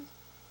plane,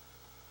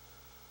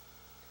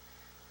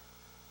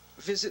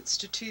 visits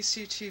to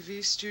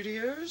TCTV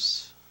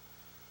studios,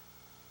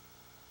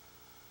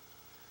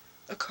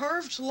 a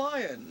carved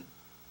lion,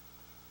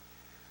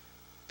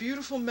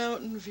 beautiful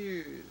mountain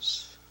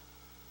views,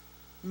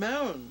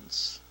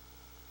 mounds,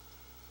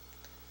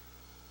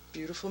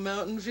 Beautiful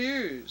mountain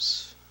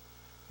views.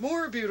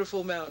 More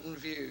beautiful mountain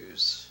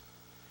views.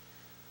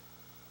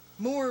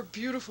 More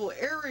beautiful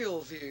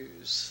aerial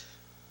views.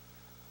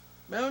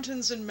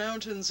 Mountains and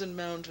mountains and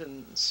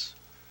mountains.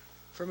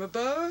 From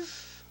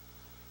above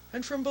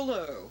and from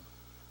below.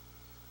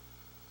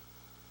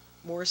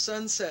 More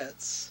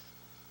sunsets.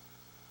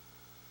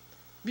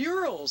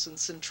 Murals in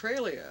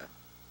Centralia.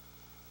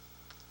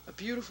 A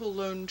beautiful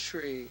lone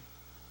tree.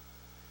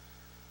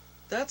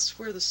 That's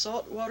where the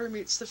salt water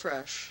meets the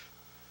fresh.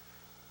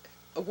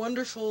 A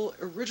wonderful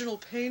original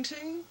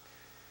painting.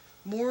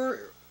 More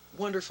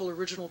wonderful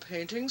original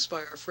paintings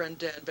by our friend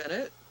Dan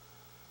Bennett.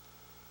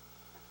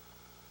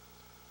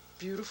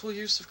 Beautiful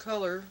use of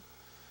color.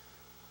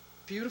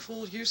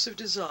 Beautiful use of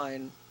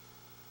design.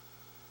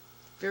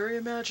 Very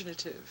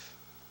imaginative.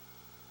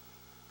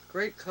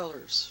 Great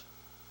colors.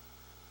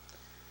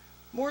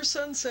 More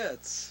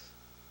sunsets.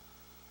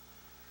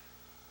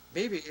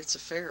 Maybe it's a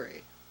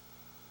fairy.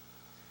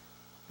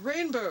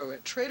 Rainbow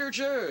at Trader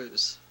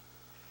Joe's.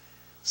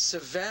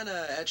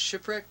 Savannah at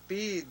Shipwreck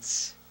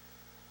Beads.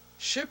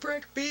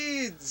 Shipwreck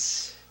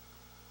Beads.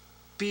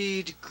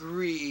 Bead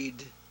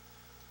greed.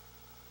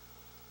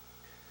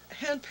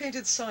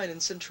 Hand-painted sign in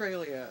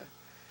Centralia.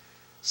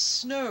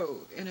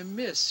 Snow in a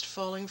mist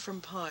falling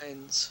from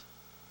pines.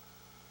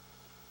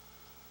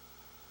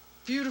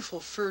 Beautiful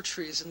fir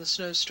trees in the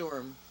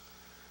snowstorm.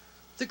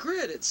 The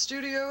grid at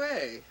Studio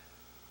A.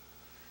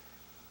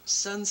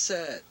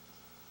 Sunset.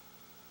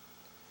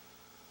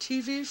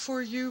 TV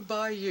for you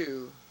by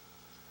you.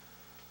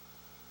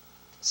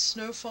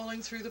 Snow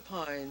falling through the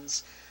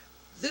pines.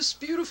 This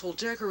beautiful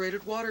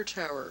decorated water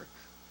tower.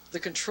 The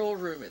control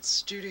room at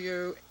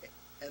Studio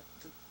at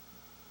the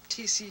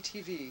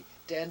TCTV.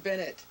 Dan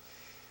Bennett.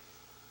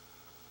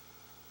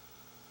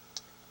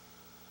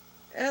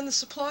 And the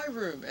supply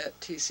room at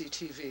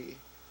TCTV.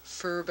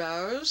 Fir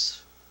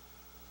boughs.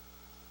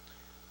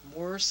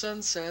 More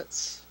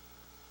sunsets.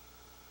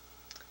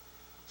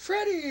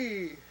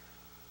 Freddie!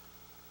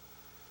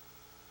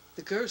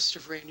 The ghost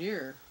of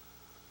Rainier.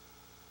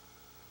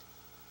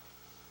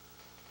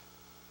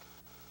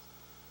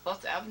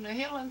 Fourth Avenue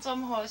Hill and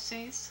some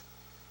horses.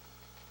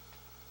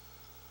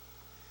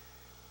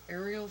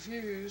 Aerial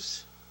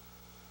views.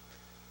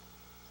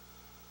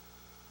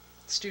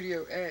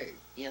 Studio A.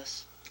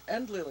 Yes.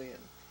 And Lillian.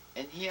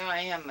 And here I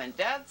am, and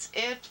that's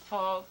it,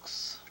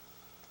 folks.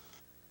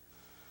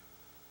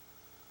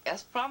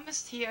 As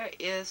promised, here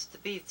is the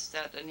beads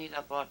that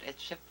Anita bought at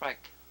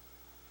Shipwreck.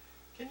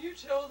 Can you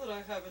tell that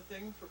I have a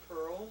thing for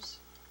pearls?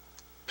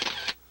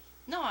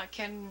 No, I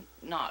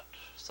cannot,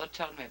 so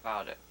tell me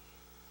about it.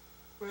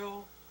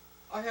 Well,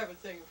 I have a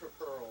thing for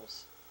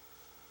pearls.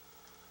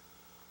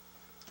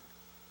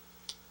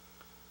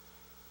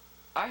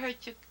 I heard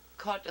you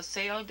caught a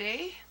sale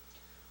day.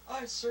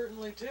 I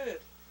certainly did.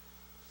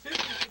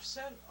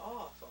 50%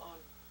 off on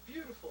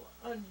beautiful,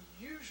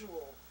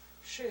 unusual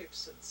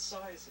shapes and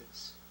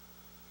sizes.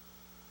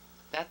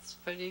 That's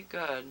pretty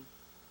good.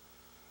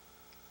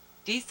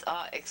 These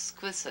are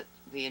exquisite.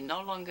 We are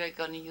no longer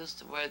going to use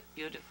the word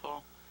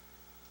beautiful.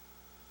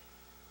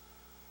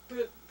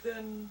 But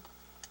then,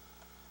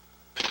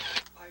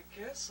 I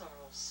guess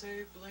I'll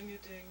say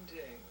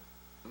bling-a-ding-ding.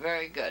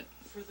 Very good.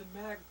 For the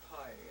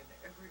magpie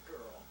in every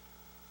girl.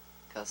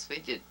 Because we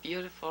did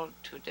beautiful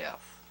to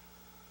death.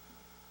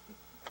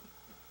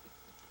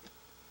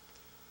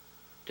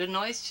 The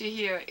noise you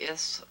hear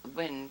is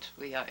wind.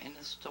 We are in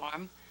a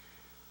storm.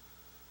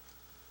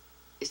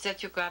 Is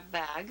that your grab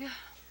bag?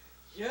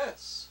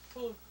 Yes,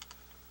 full of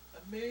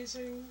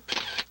amazing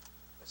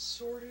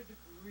assorted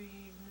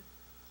green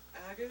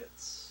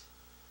agates,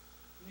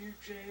 new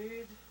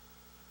jade,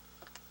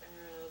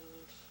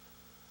 and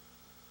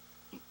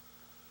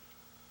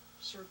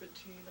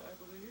serpentine,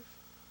 I believe.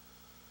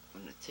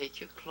 I'm going to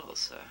take you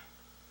closer.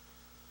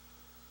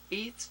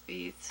 Beads,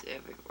 beads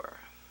everywhere.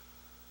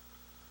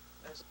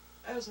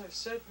 As I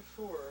said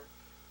before,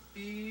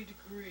 bead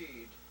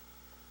greed.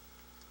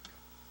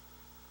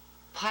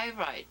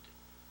 Pyrite.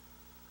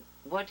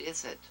 What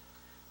is it?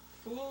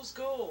 Fool's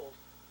gold.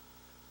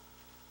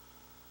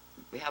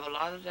 We have a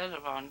lot of that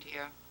around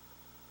here.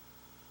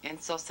 And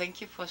so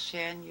thank you for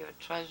sharing your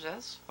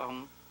treasures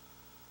from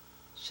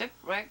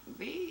Shipwreck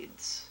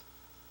Beads.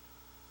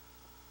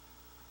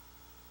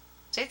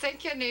 Say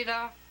thank you,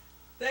 Anita.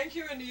 Thank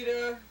you,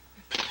 Anita.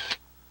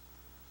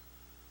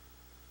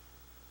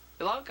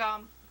 You're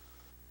welcome.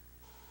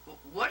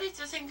 What did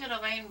you think of the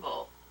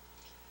rainbow?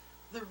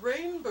 The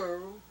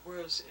rainbow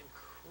was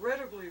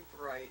incredibly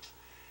bright,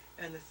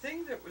 and the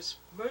thing that was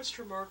most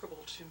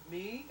remarkable to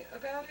me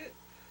about it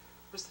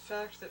was the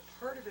fact that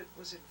part of it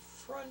was in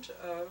front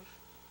of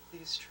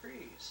these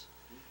trees.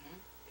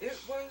 Mm-hmm. It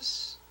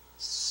was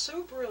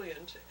so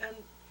brilliant, and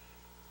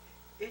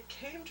it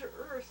came to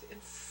Earth in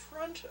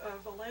front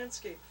of a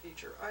landscape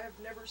feature. I have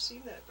never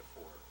seen that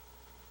before.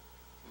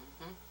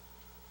 Mm-hmm.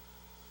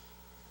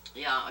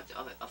 Yeah,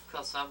 of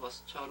course I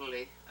was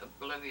totally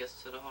oblivious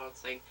to the whole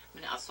thing. I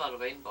mean, I saw the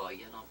rainbow,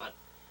 you know, but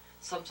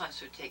sometimes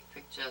we take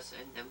pictures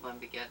and then when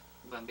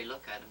we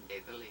look at them,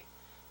 they're really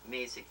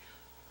amazing.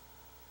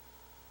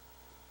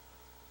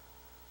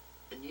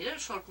 Anita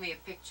showed me a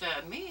picture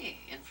of me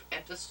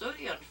at the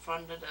studio in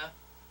front of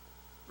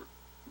the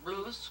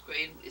blue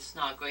screen. It's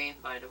not green,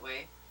 by the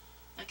way.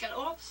 I got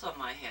orbs on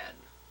my head.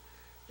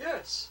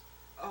 Yes.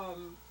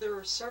 There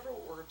are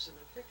several orbs in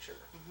the picture.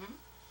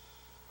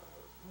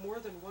 Mm-hmm. More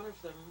than one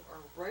of them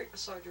are right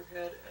beside your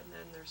head, and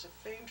then there's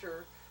a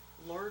fainter,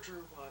 larger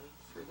one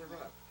further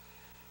up.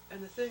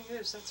 And the thing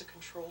is, that's a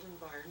controlled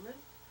environment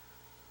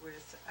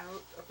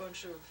without a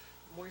bunch of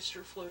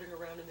moisture floating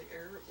around in the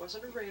air. It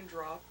wasn't a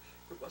raindrop.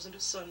 It wasn't a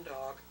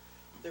sundog.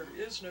 There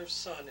is no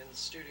sun in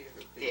Studio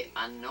B. There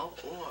are no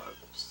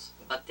orbs.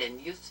 But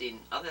then you've seen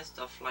other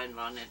stuff flying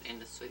around in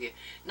the studio.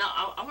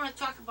 Now, I want to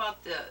talk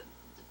about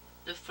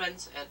the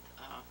friends at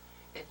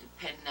the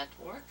Penn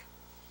Network.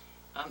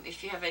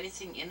 If you have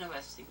anything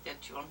interesting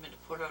that you want me to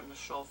put on the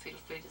show, feel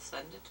free to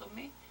send it to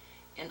me,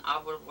 and I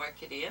will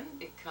work it in,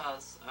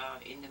 because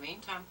in the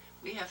meantime,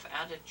 we have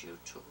added you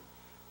to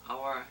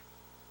our,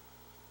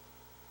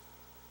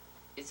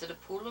 is it a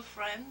pool of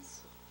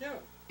friends? Yeah.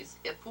 It's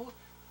a pool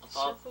of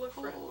Circle of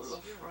pool friends.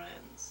 of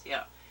friends,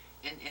 yeah.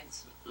 And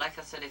like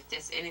I said, if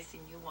there's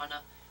anything you want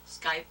to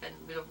Skype, and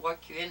we'll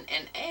work you in.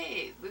 And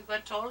hey, we were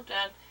told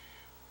that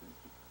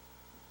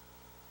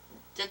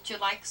you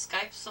like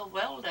Skype so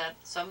well that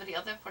some of the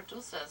other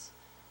producers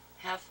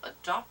have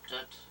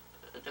adopted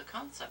the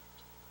concept.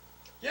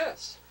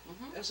 Yes.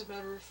 Mm-hmm. As a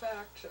matter of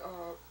fact,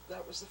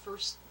 that was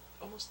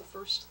almost the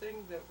first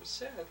thing that was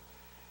said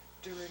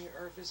during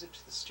our visit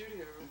to the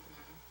studio,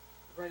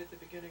 right at the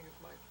beginning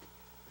of my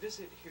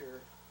visit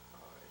here.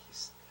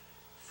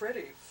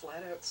 Freddie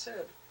flat out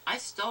said, I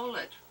stole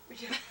it.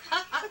 yeah,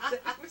 that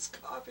he was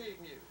copying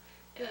you.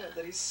 Yeah,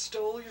 that he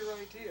stole your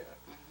idea.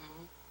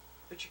 Mm-hmm.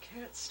 But you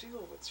can't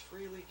steal what's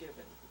freely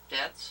given.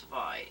 That's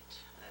right.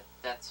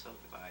 That's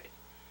right.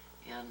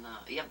 And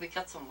yeah, we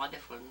got some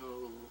wonderful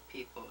new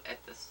people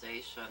at the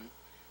station.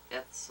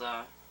 That's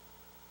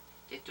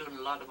they're doing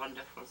a lot of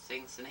wonderful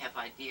things and have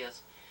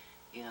ideas.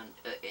 And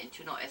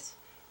you know, as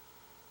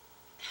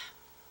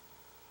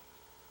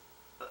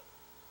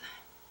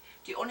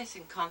the only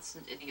thing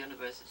constant in the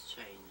universe is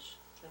change.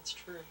 That's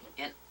true.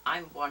 And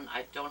I'm one,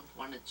 I don't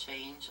want to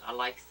change. I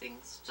like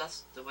things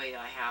just the way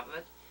I have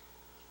it.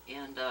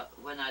 And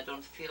when I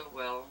don't feel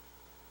well,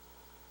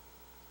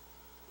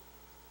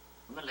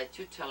 I'm going to let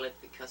you tell it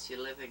because you're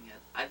living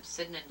it. I'm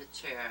sitting in the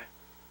chair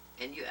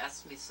and you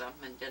ask me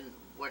something, and then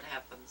what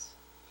happens?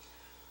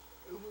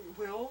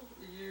 Well,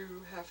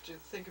 you have to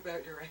think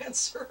about your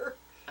answer.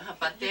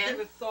 But you then,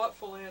 give a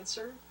thoughtful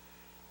answer.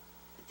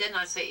 Then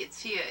I say,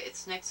 it's here,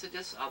 it's next to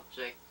this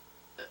object.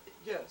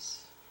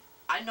 Yes.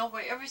 I know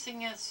where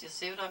everything is, you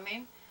see what I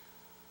mean?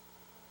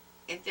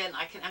 And then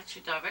I can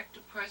actually direct the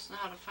person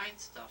how to find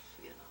stuff,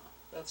 you know.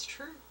 That's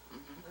true.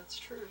 Mm-hmm. That's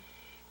true.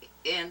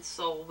 And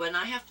so when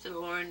I have to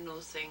learn new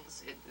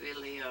things, it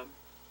really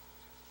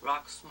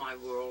rocks my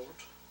world.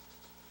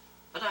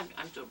 But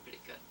I'm doing pretty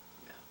good,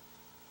 yeah.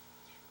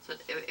 So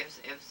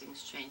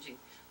everything's changing.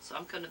 So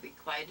I'm going to be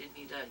quiet,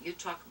 Anita. You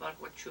talk about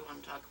what you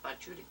want to talk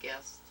about. You're the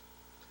guest.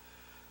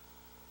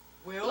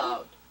 Well,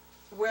 Loud.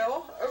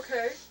 Well,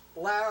 okay,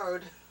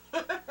 loud.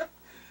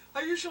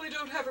 I usually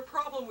don't have a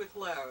problem with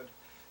loud.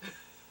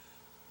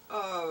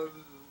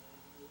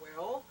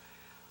 Well,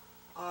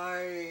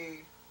 I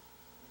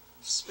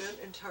spent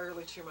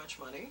entirely too much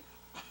money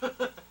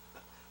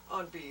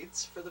on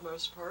beads for the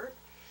most part.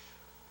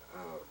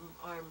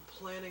 I'm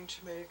planning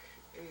to make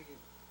a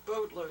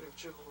boatload of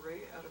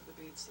jewelry out of the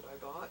beads that I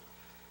bought.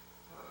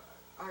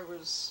 I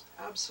was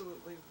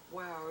absolutely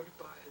wowed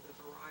by the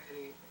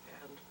variety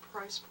and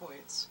price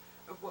points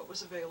of what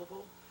was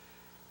available.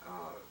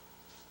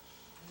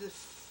 The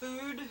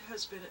food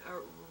has been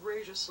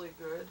outrageously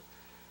good.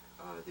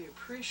 The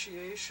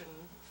appreciation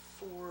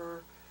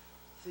for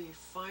the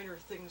finer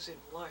things in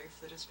life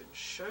that has been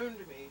shown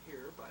to me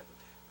here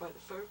by the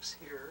folks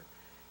here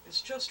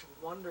is just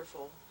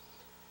wonderful.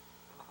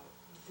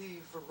 The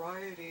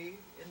variety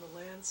in the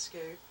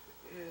landscape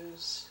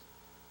is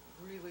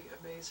really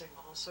amazing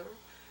also,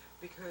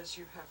 because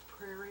you have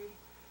prairie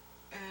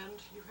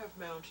and you have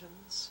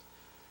mountains,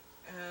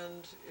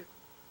 and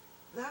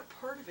that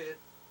part of it,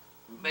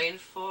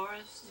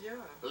 Rainforest,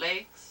 yeah,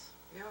 lakes,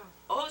 yeah,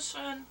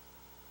 ocean.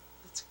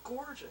 it's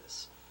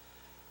gorgeous.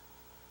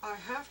 I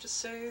have to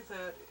say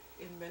that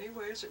in many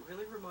ways it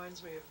really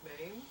reminds me of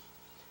Maine,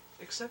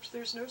 except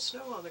there's no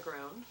snow on the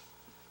ground.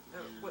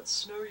 What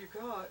snow you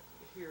got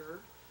here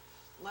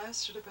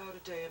lasted about a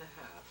day and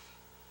a half.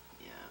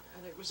 Yeah.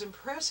 And it was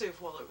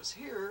impressive while it was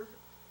here,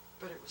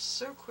 but it was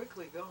so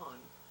quickly gone.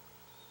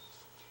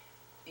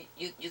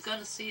 You're going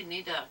to see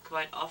Anita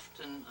quite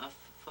often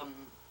from,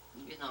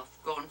 you know,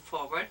 going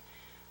forward.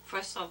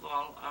 First of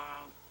all,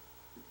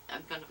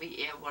 I'm going to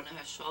re-air one of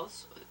her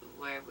shows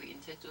where we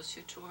introduce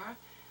you to her.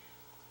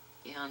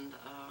 And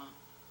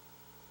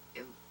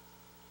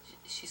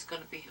she's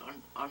going to be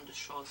on the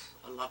shows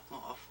a lot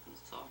more often.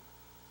 So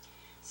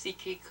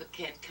CK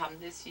can't come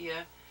this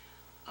year.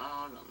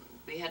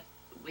 We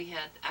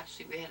had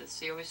a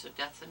series of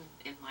deaths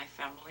in my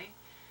family,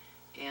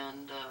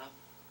 and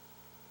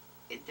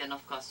then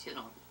of course, you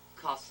know,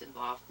 costs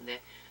involved in there.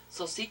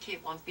 So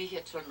CK won't be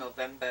here till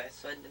November,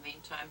 so in the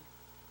meantime,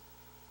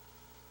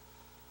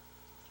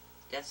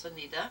 there's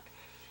Anita.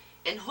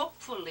 And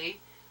hopefully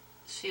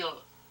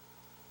she'll,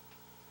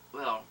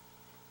 well,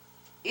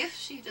 if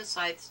she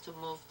decides to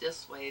move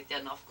this way,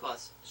 then of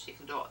course she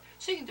can do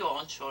her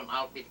own show and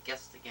I'll be the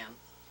guest again.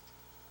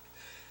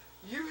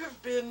 You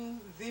have been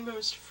the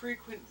most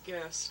frequent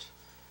guest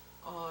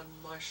on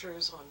my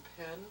shows on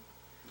Penn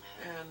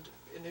and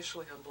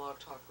initially on Blog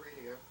Talk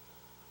Radio,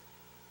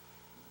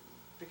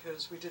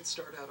 because we did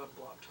start out on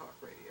Blog Talk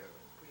Radio.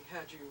 We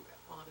had you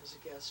on as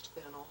a guest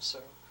then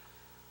also.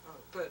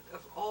 But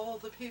of all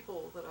the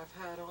people that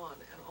I've had on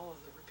and all of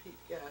the repeat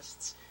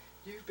guests,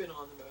 you've been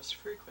on the most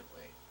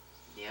frequently.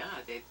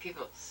 Yeah,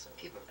 people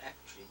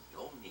actually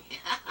know me.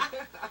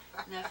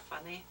 Isn't that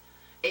funny?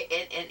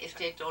 And if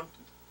they don't,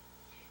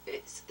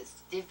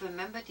 they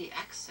remember the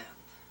accent.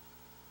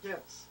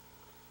 Yes.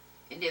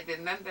 And they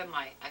remember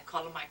I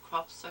call them my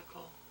crop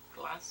circle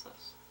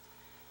glasses.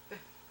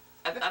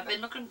 I've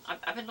been looking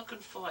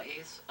for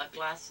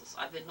glasses.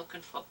 I've been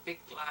looking for big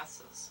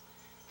glasses,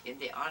 and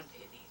there aren't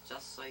any.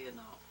 Just so you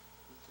know.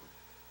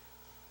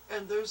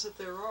 And those that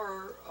there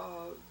are,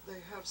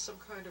 they have some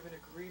kind of an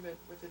agreement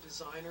with the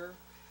designer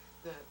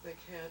that they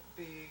can't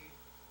be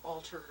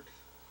altered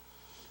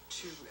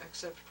to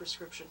accept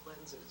prescription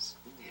lenses.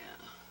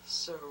 Yeah.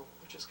 So,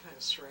 which is kind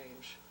of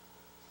strange.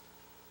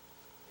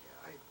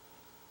 Yeah,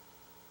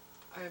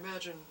 I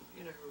imagine,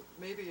 you know,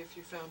 maybe if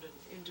you found an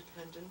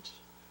independent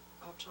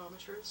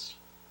optometrist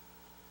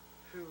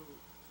who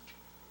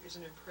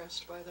isn't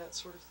impressed by that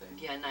sort of thing.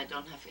 Yeah, and I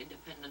don't have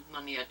independent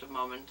money at the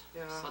moment.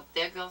 Yeah. So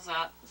there goes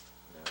that.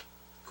 No.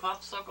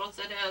 Crop circles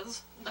it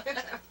is.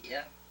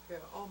 Yeah. Yeah,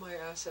 all my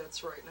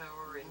assets right now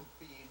are in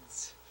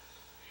beads.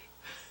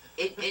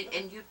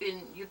 And you've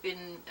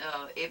been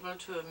able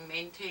to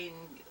maintain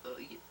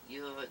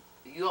your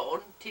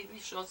own TV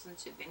show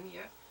since you've been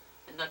here,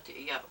 and not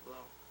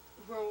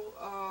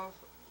Well,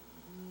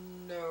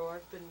 no,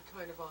 I've been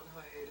kind of on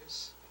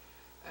hiatus,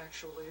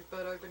 actually,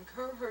 but I've been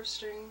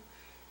co-hosting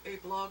a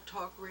Blog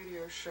Talk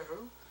Radio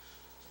show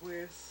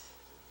with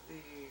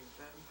the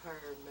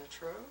Vampire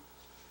Metro.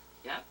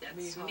 Yeah,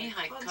 that's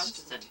Mihai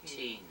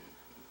Constantine.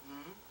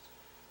 Mm-hmm.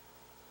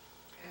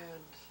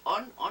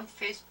 And on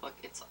Facebook,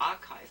 it's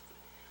archived.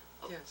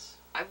 yes,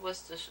 I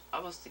was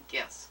the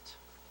guest,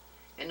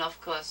 and of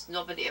course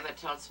nobody ever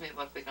tells me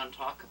what we're gonna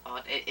talk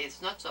about.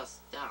 It's not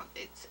just down.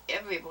 It's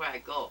everywhere I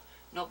go.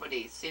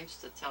 Nobody seems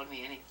to tell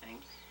me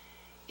anything,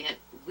 and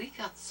we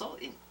got so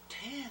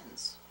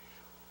intense.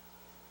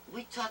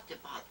 We talked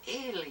about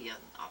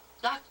alien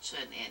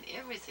abduction and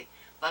everything.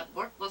 But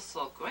what was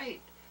so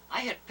great,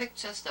 I had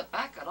pictures to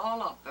back it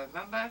all up.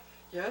 Remember?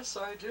 yes,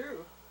 I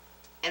do.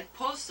 And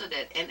posted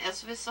it, and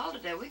as a result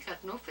of that, we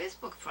got no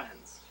Facebook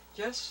friends.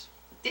 Yes.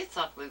 They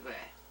thought we were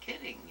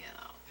kidding, you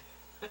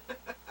know.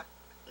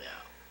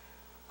 Yeah.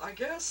 I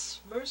guess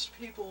most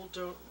people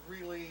don't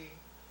really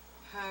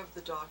have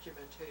the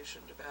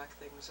documentation to back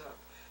things up.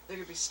 They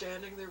could be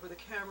standing there with a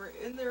camera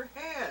in their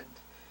hand,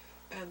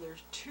 and they're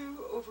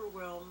too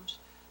overwhelmed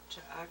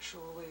to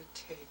actually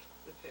take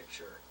the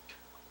picture.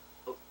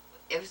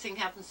 Everything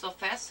happens so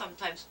fast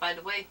sometimes. By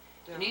the way,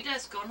 Yeah.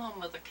 Anita's gone home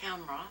with a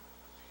camera,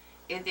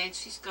 and then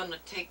she's gonna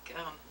take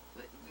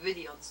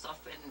video and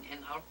stuff,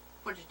 and I'll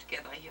put it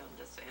together here on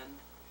this end.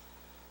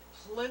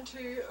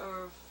 Plenty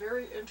of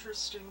very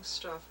interesting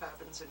stuff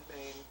happens in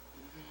Maine.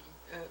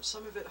 Mm-hmm.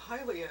 Some of it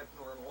highly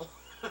abnormal.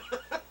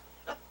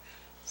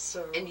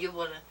 So. And you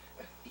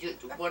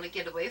wanna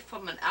get away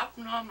from an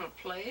abnormal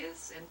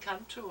place and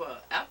come to an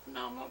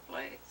abnormal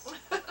place?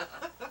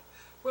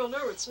 Well,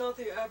 no, it's not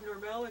the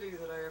abnormality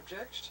that I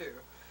object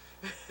to.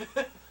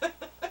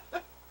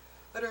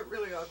 I don't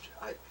really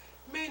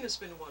Maine has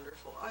been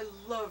wonderful. I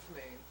love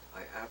Maine.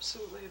 I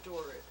absolutely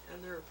adore it.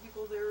 And there are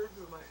people there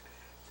whom I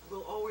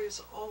will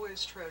always,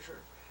 always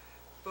treasure.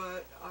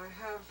 But I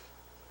have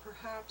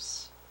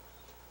perhaps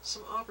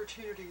some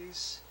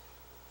opportunities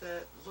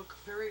that look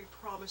very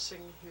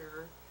promising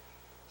here.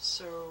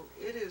 So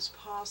it is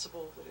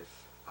possible that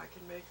if I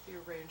can make the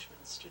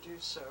arrangements to do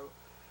so,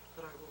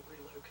 that I will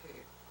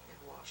relocate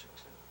in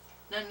Washington.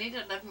 Now,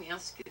 Anita, let me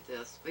ask you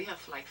this. We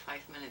have like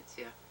 5 minutes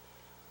here.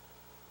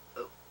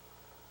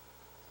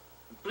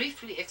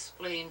 Briefly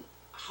explain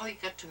how you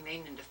got to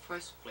Maine in the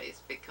first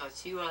place,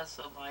 because you are a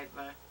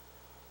survivor.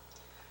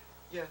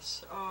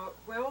 Yes,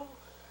 well,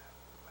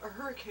 a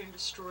hurricane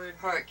destroyed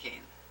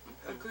Hurricane.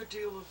 a good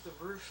deal of the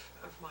roof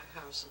of my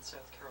house in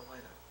South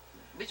Carolina.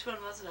 Which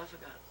one was it? I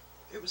forgot.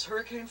 It was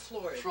Hurricane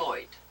Floyd.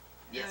 Floyd.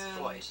 Yes, And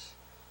Floyd.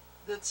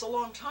 that's a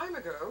long time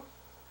ago,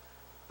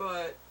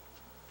 but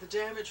the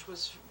damage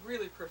was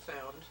really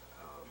profound.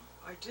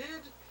 I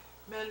did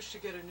manage to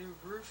get a new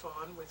roof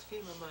on with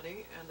FEMA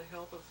money and the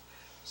help of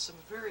some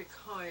very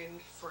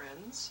kind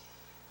friends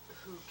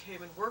who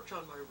came and worked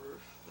on my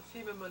roof. The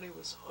FEMA money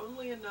was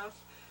only enough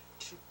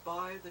to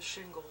buy the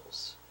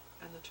shingles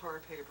and the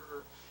tar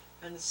paper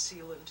and the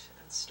sealant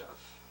and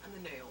stuff and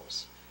the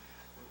nails.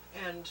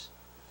 And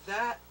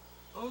that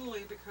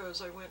only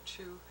because I went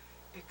to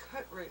a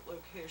cut rate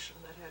location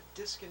that had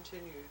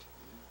discontinued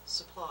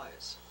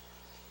supplies.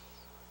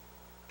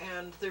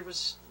 And there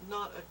was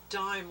not a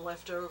dime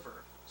left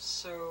over.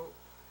 So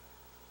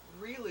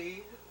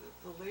really,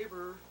 the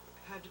labor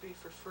had to be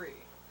for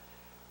free.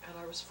 And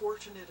I was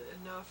fortunate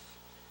enough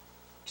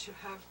to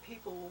have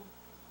people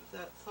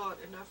that thought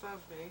enough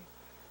of me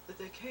that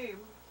they came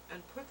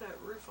and put that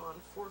roof on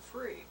for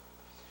free.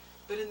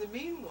 But in the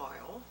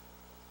meanwhile,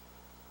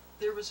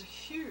 there was a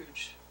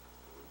huge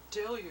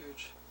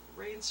deluge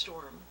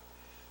rainstorm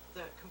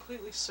that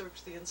completely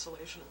soaked the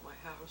insulation of my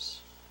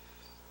house.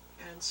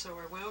 And so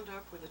I wound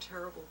up with a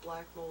terrible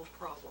black mold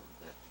problem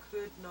that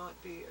could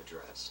not be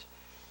addressed.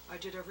 I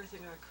did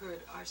everything I could.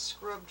 I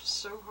scrubbed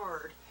so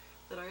hard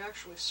that I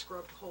actually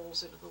scrubbed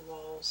holes into the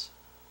walls.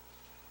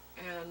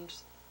 And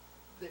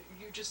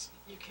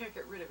you can't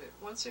get rid of it.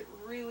 Once it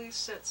really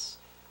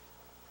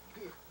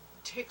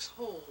takes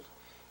hold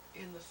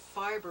in the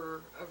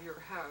fiber of your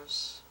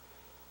house,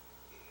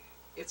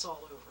 it's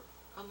all over.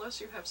 Unless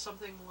you have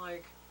something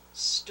like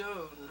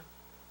stone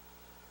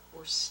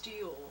or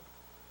steel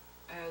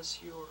as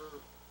your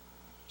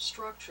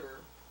structure,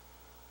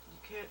 you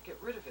can't get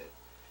rid of it.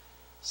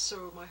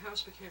 So my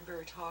house became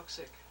very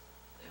toxic,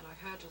 and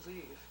I had to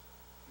leave.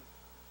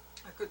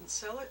 I couldn't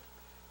sell it,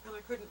 and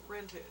I couldn't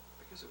rent it,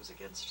 because it was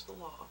against the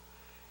law.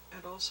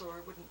 And also I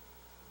wouldn't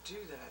do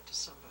that to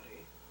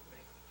somebody,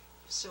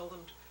 sell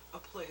them a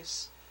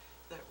place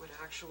that would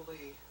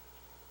actually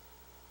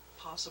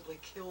possibly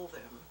kill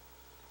them.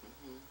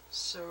 Mm-hmm.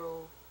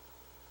 So,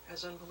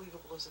 as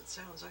unbelievable as it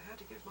sounds, I had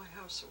to give my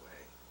house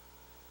away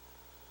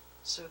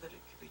so that it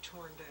could be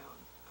torn down.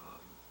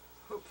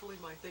 Hopefully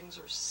my things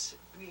are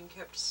being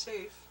kept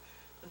safe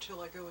until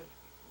I go and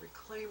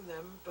reclaim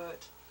them,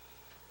 but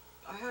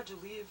I had to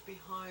leave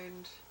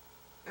behind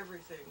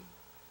everything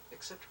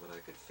except what I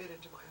could fit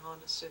into my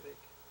Honda Civic.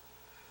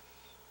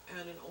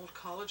 And an old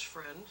college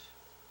friend,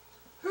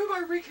 whom I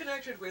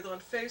reconnected with on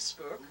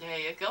Facebook. There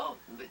you go.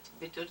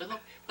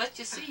 But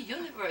you see,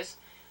 universe,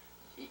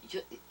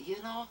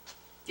 you know,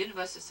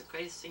 universe is the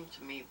greatest thing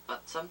to me,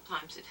 but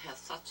sometimes it has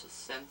such a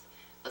sense,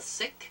 a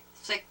sick,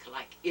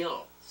 like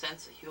ill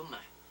sense of humor.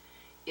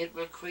 It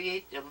will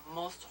create the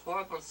most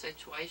horrible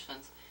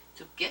situations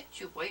to get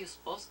you where you're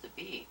supposed to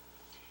be.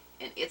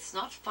 And it's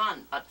not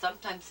fun, but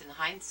sometimes in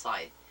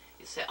hindsight,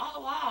 you say,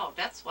 oh wow,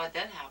 that's why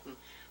that happened.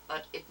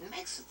 But it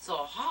makes it so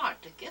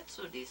hard to get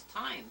through these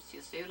times,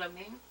 you see what I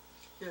mean?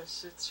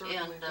 Yes, it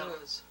certainly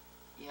does.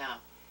 Yeah.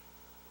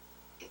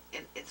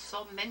 And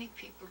so many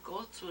people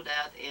go through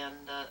that,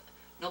 and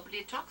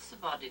nobody talks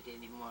about it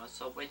anymore.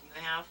 So when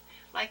you have,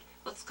 like,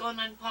 what's going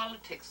on in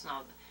politics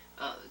now,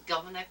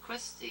 Governor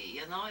Christie,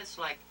 you know, it's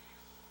like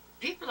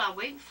people are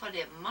waiting for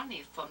their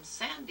money from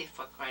Sandy,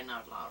 for crying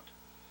out loud.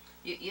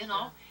 You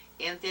know,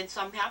 and then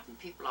something happened,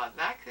 people are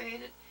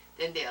evacuated,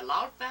 then they're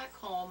allowed back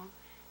home,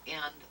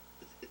 and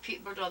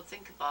people don't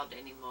think about it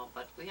anymore.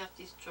 But we have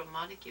these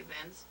traumatic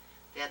events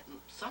that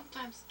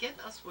sometimes get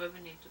us where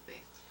we need to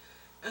be.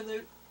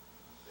 And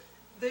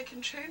they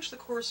can change the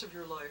course of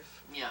your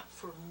life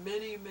for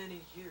many,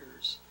 many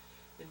years.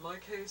 In my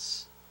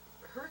case,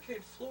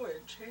 Hurricane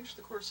Floyd changed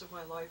the course of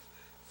my life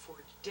for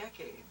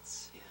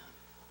decades. Yeah.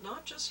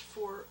 Not just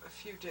for a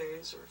few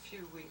days or a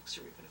few weeks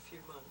or even a few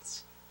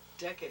months.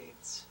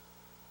 Decades.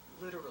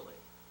 Literally.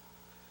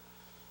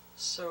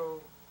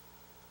 So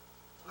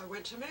I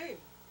went to Maine,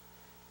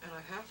 and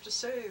I have to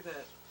say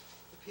that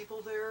the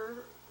people there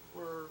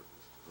were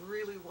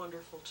really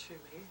wonderful to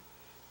me.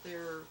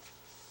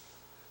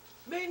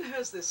 Maine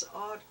has this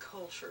odd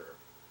culture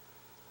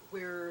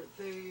where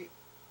they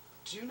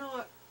do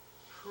not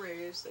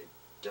praise, they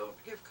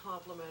don't give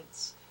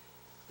compliments,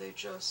 they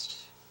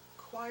just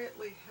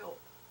quietly help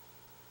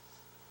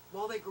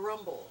while they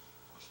grumble.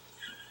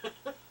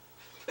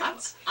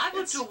 I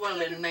would do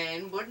well in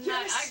Maine, wouldn't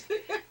yes.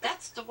 I?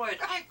 That's the word.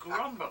 I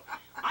grumble.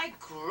 I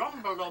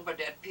grumbled over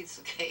that piece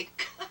of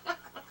cake.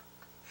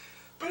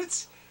 But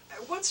it's,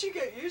 once you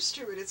get used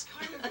to it, it's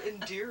kind of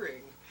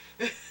endearing.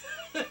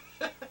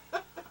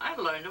 I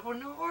learned a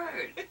new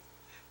word.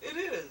 It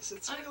is.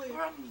 It's really,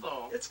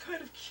 grumble. It's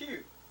kind of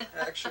cute,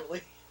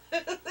 actually.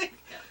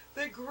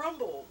 They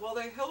grumble while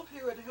they help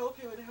you and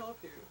help you and help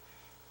you.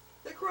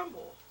 They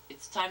grumble.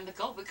 It's time to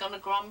go. We're going to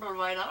grumble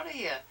right out of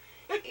here.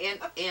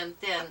 And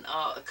then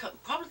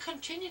probably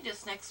continue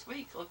this next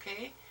week,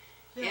 okay?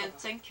 Yeah. And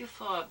thank you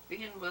for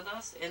being with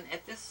us. And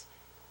at this,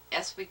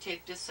 as we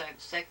tape this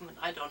segment,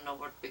 I don't know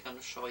what we're going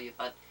to show you,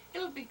 but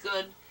it'll be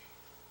good.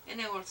 And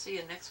then we'll see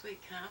you next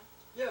week, huh?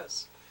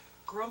 Yes.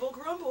 Grumble,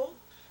 grumble.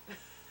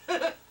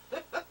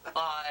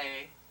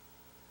 Bye.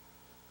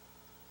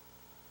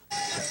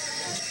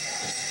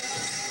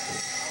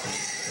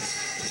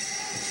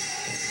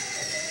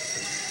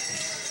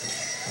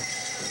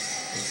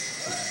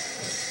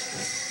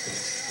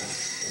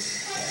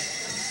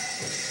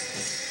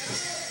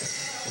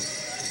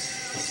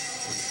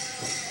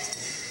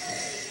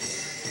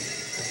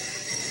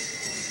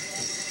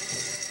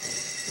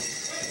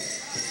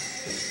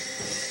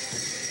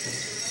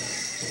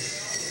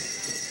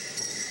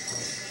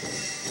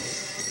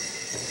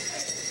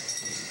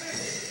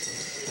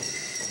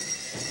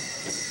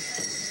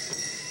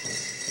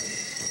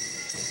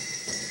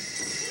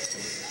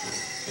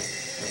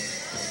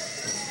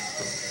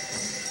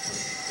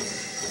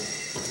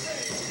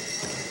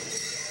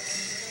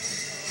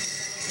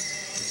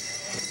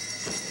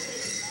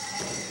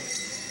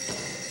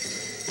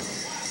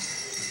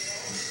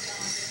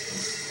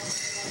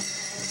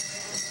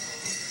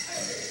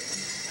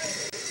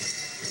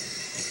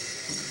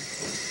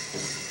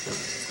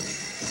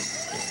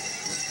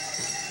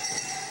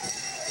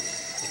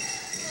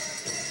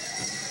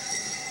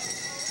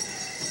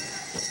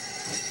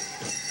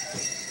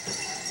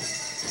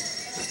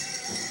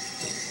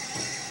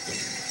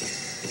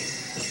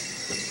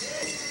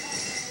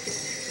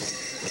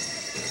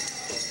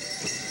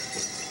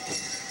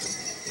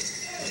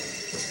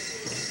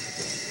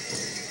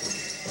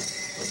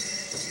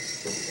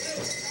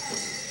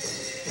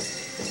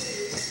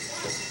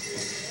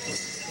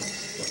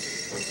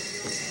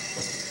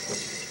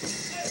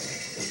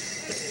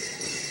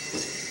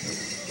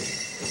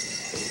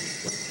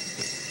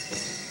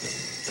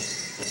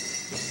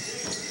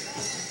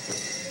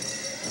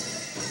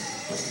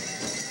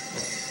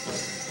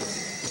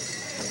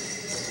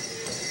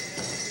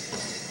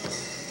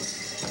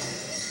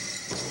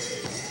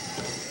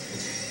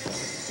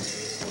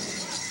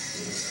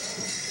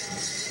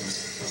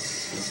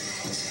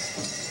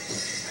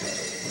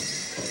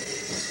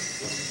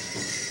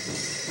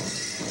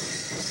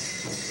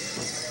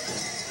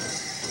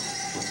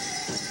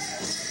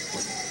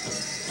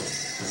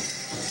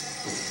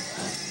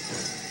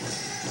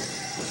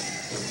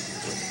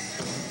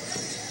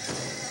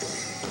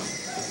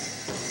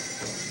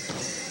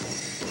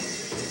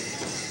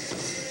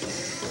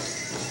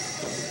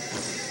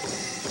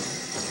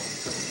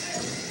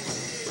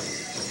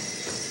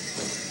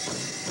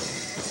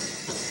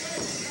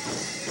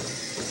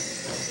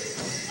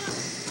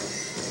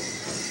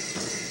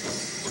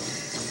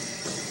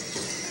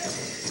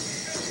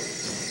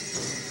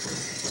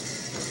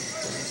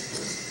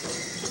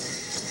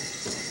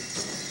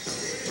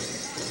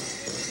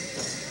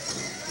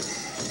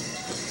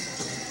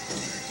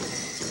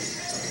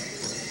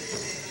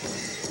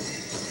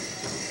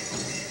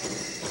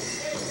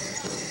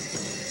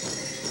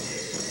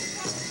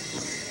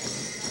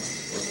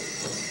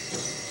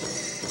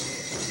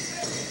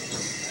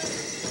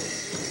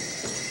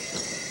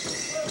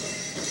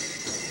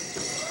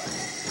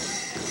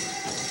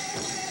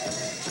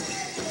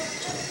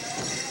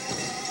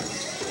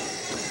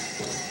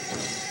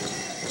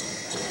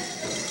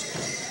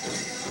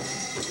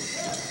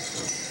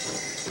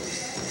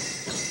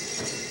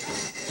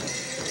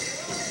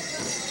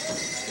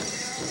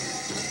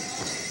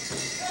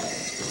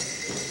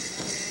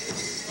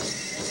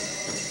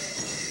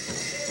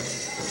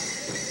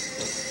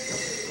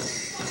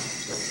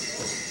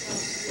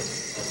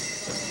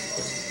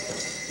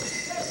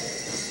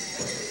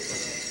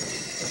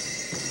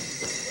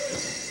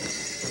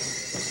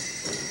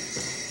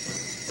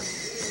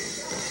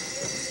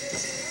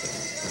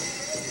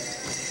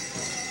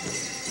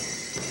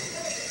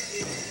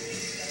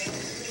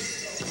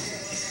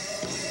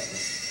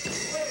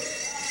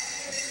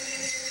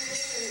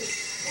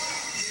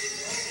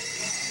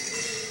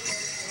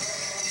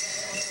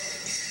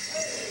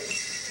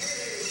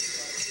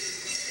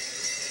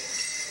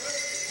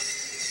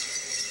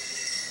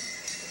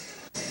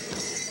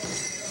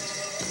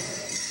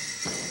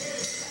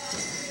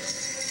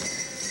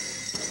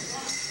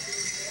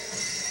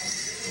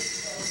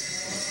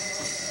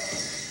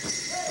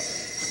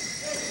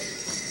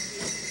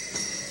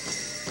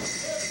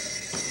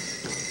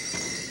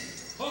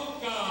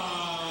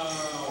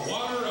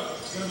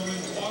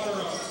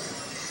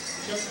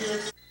 Instead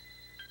of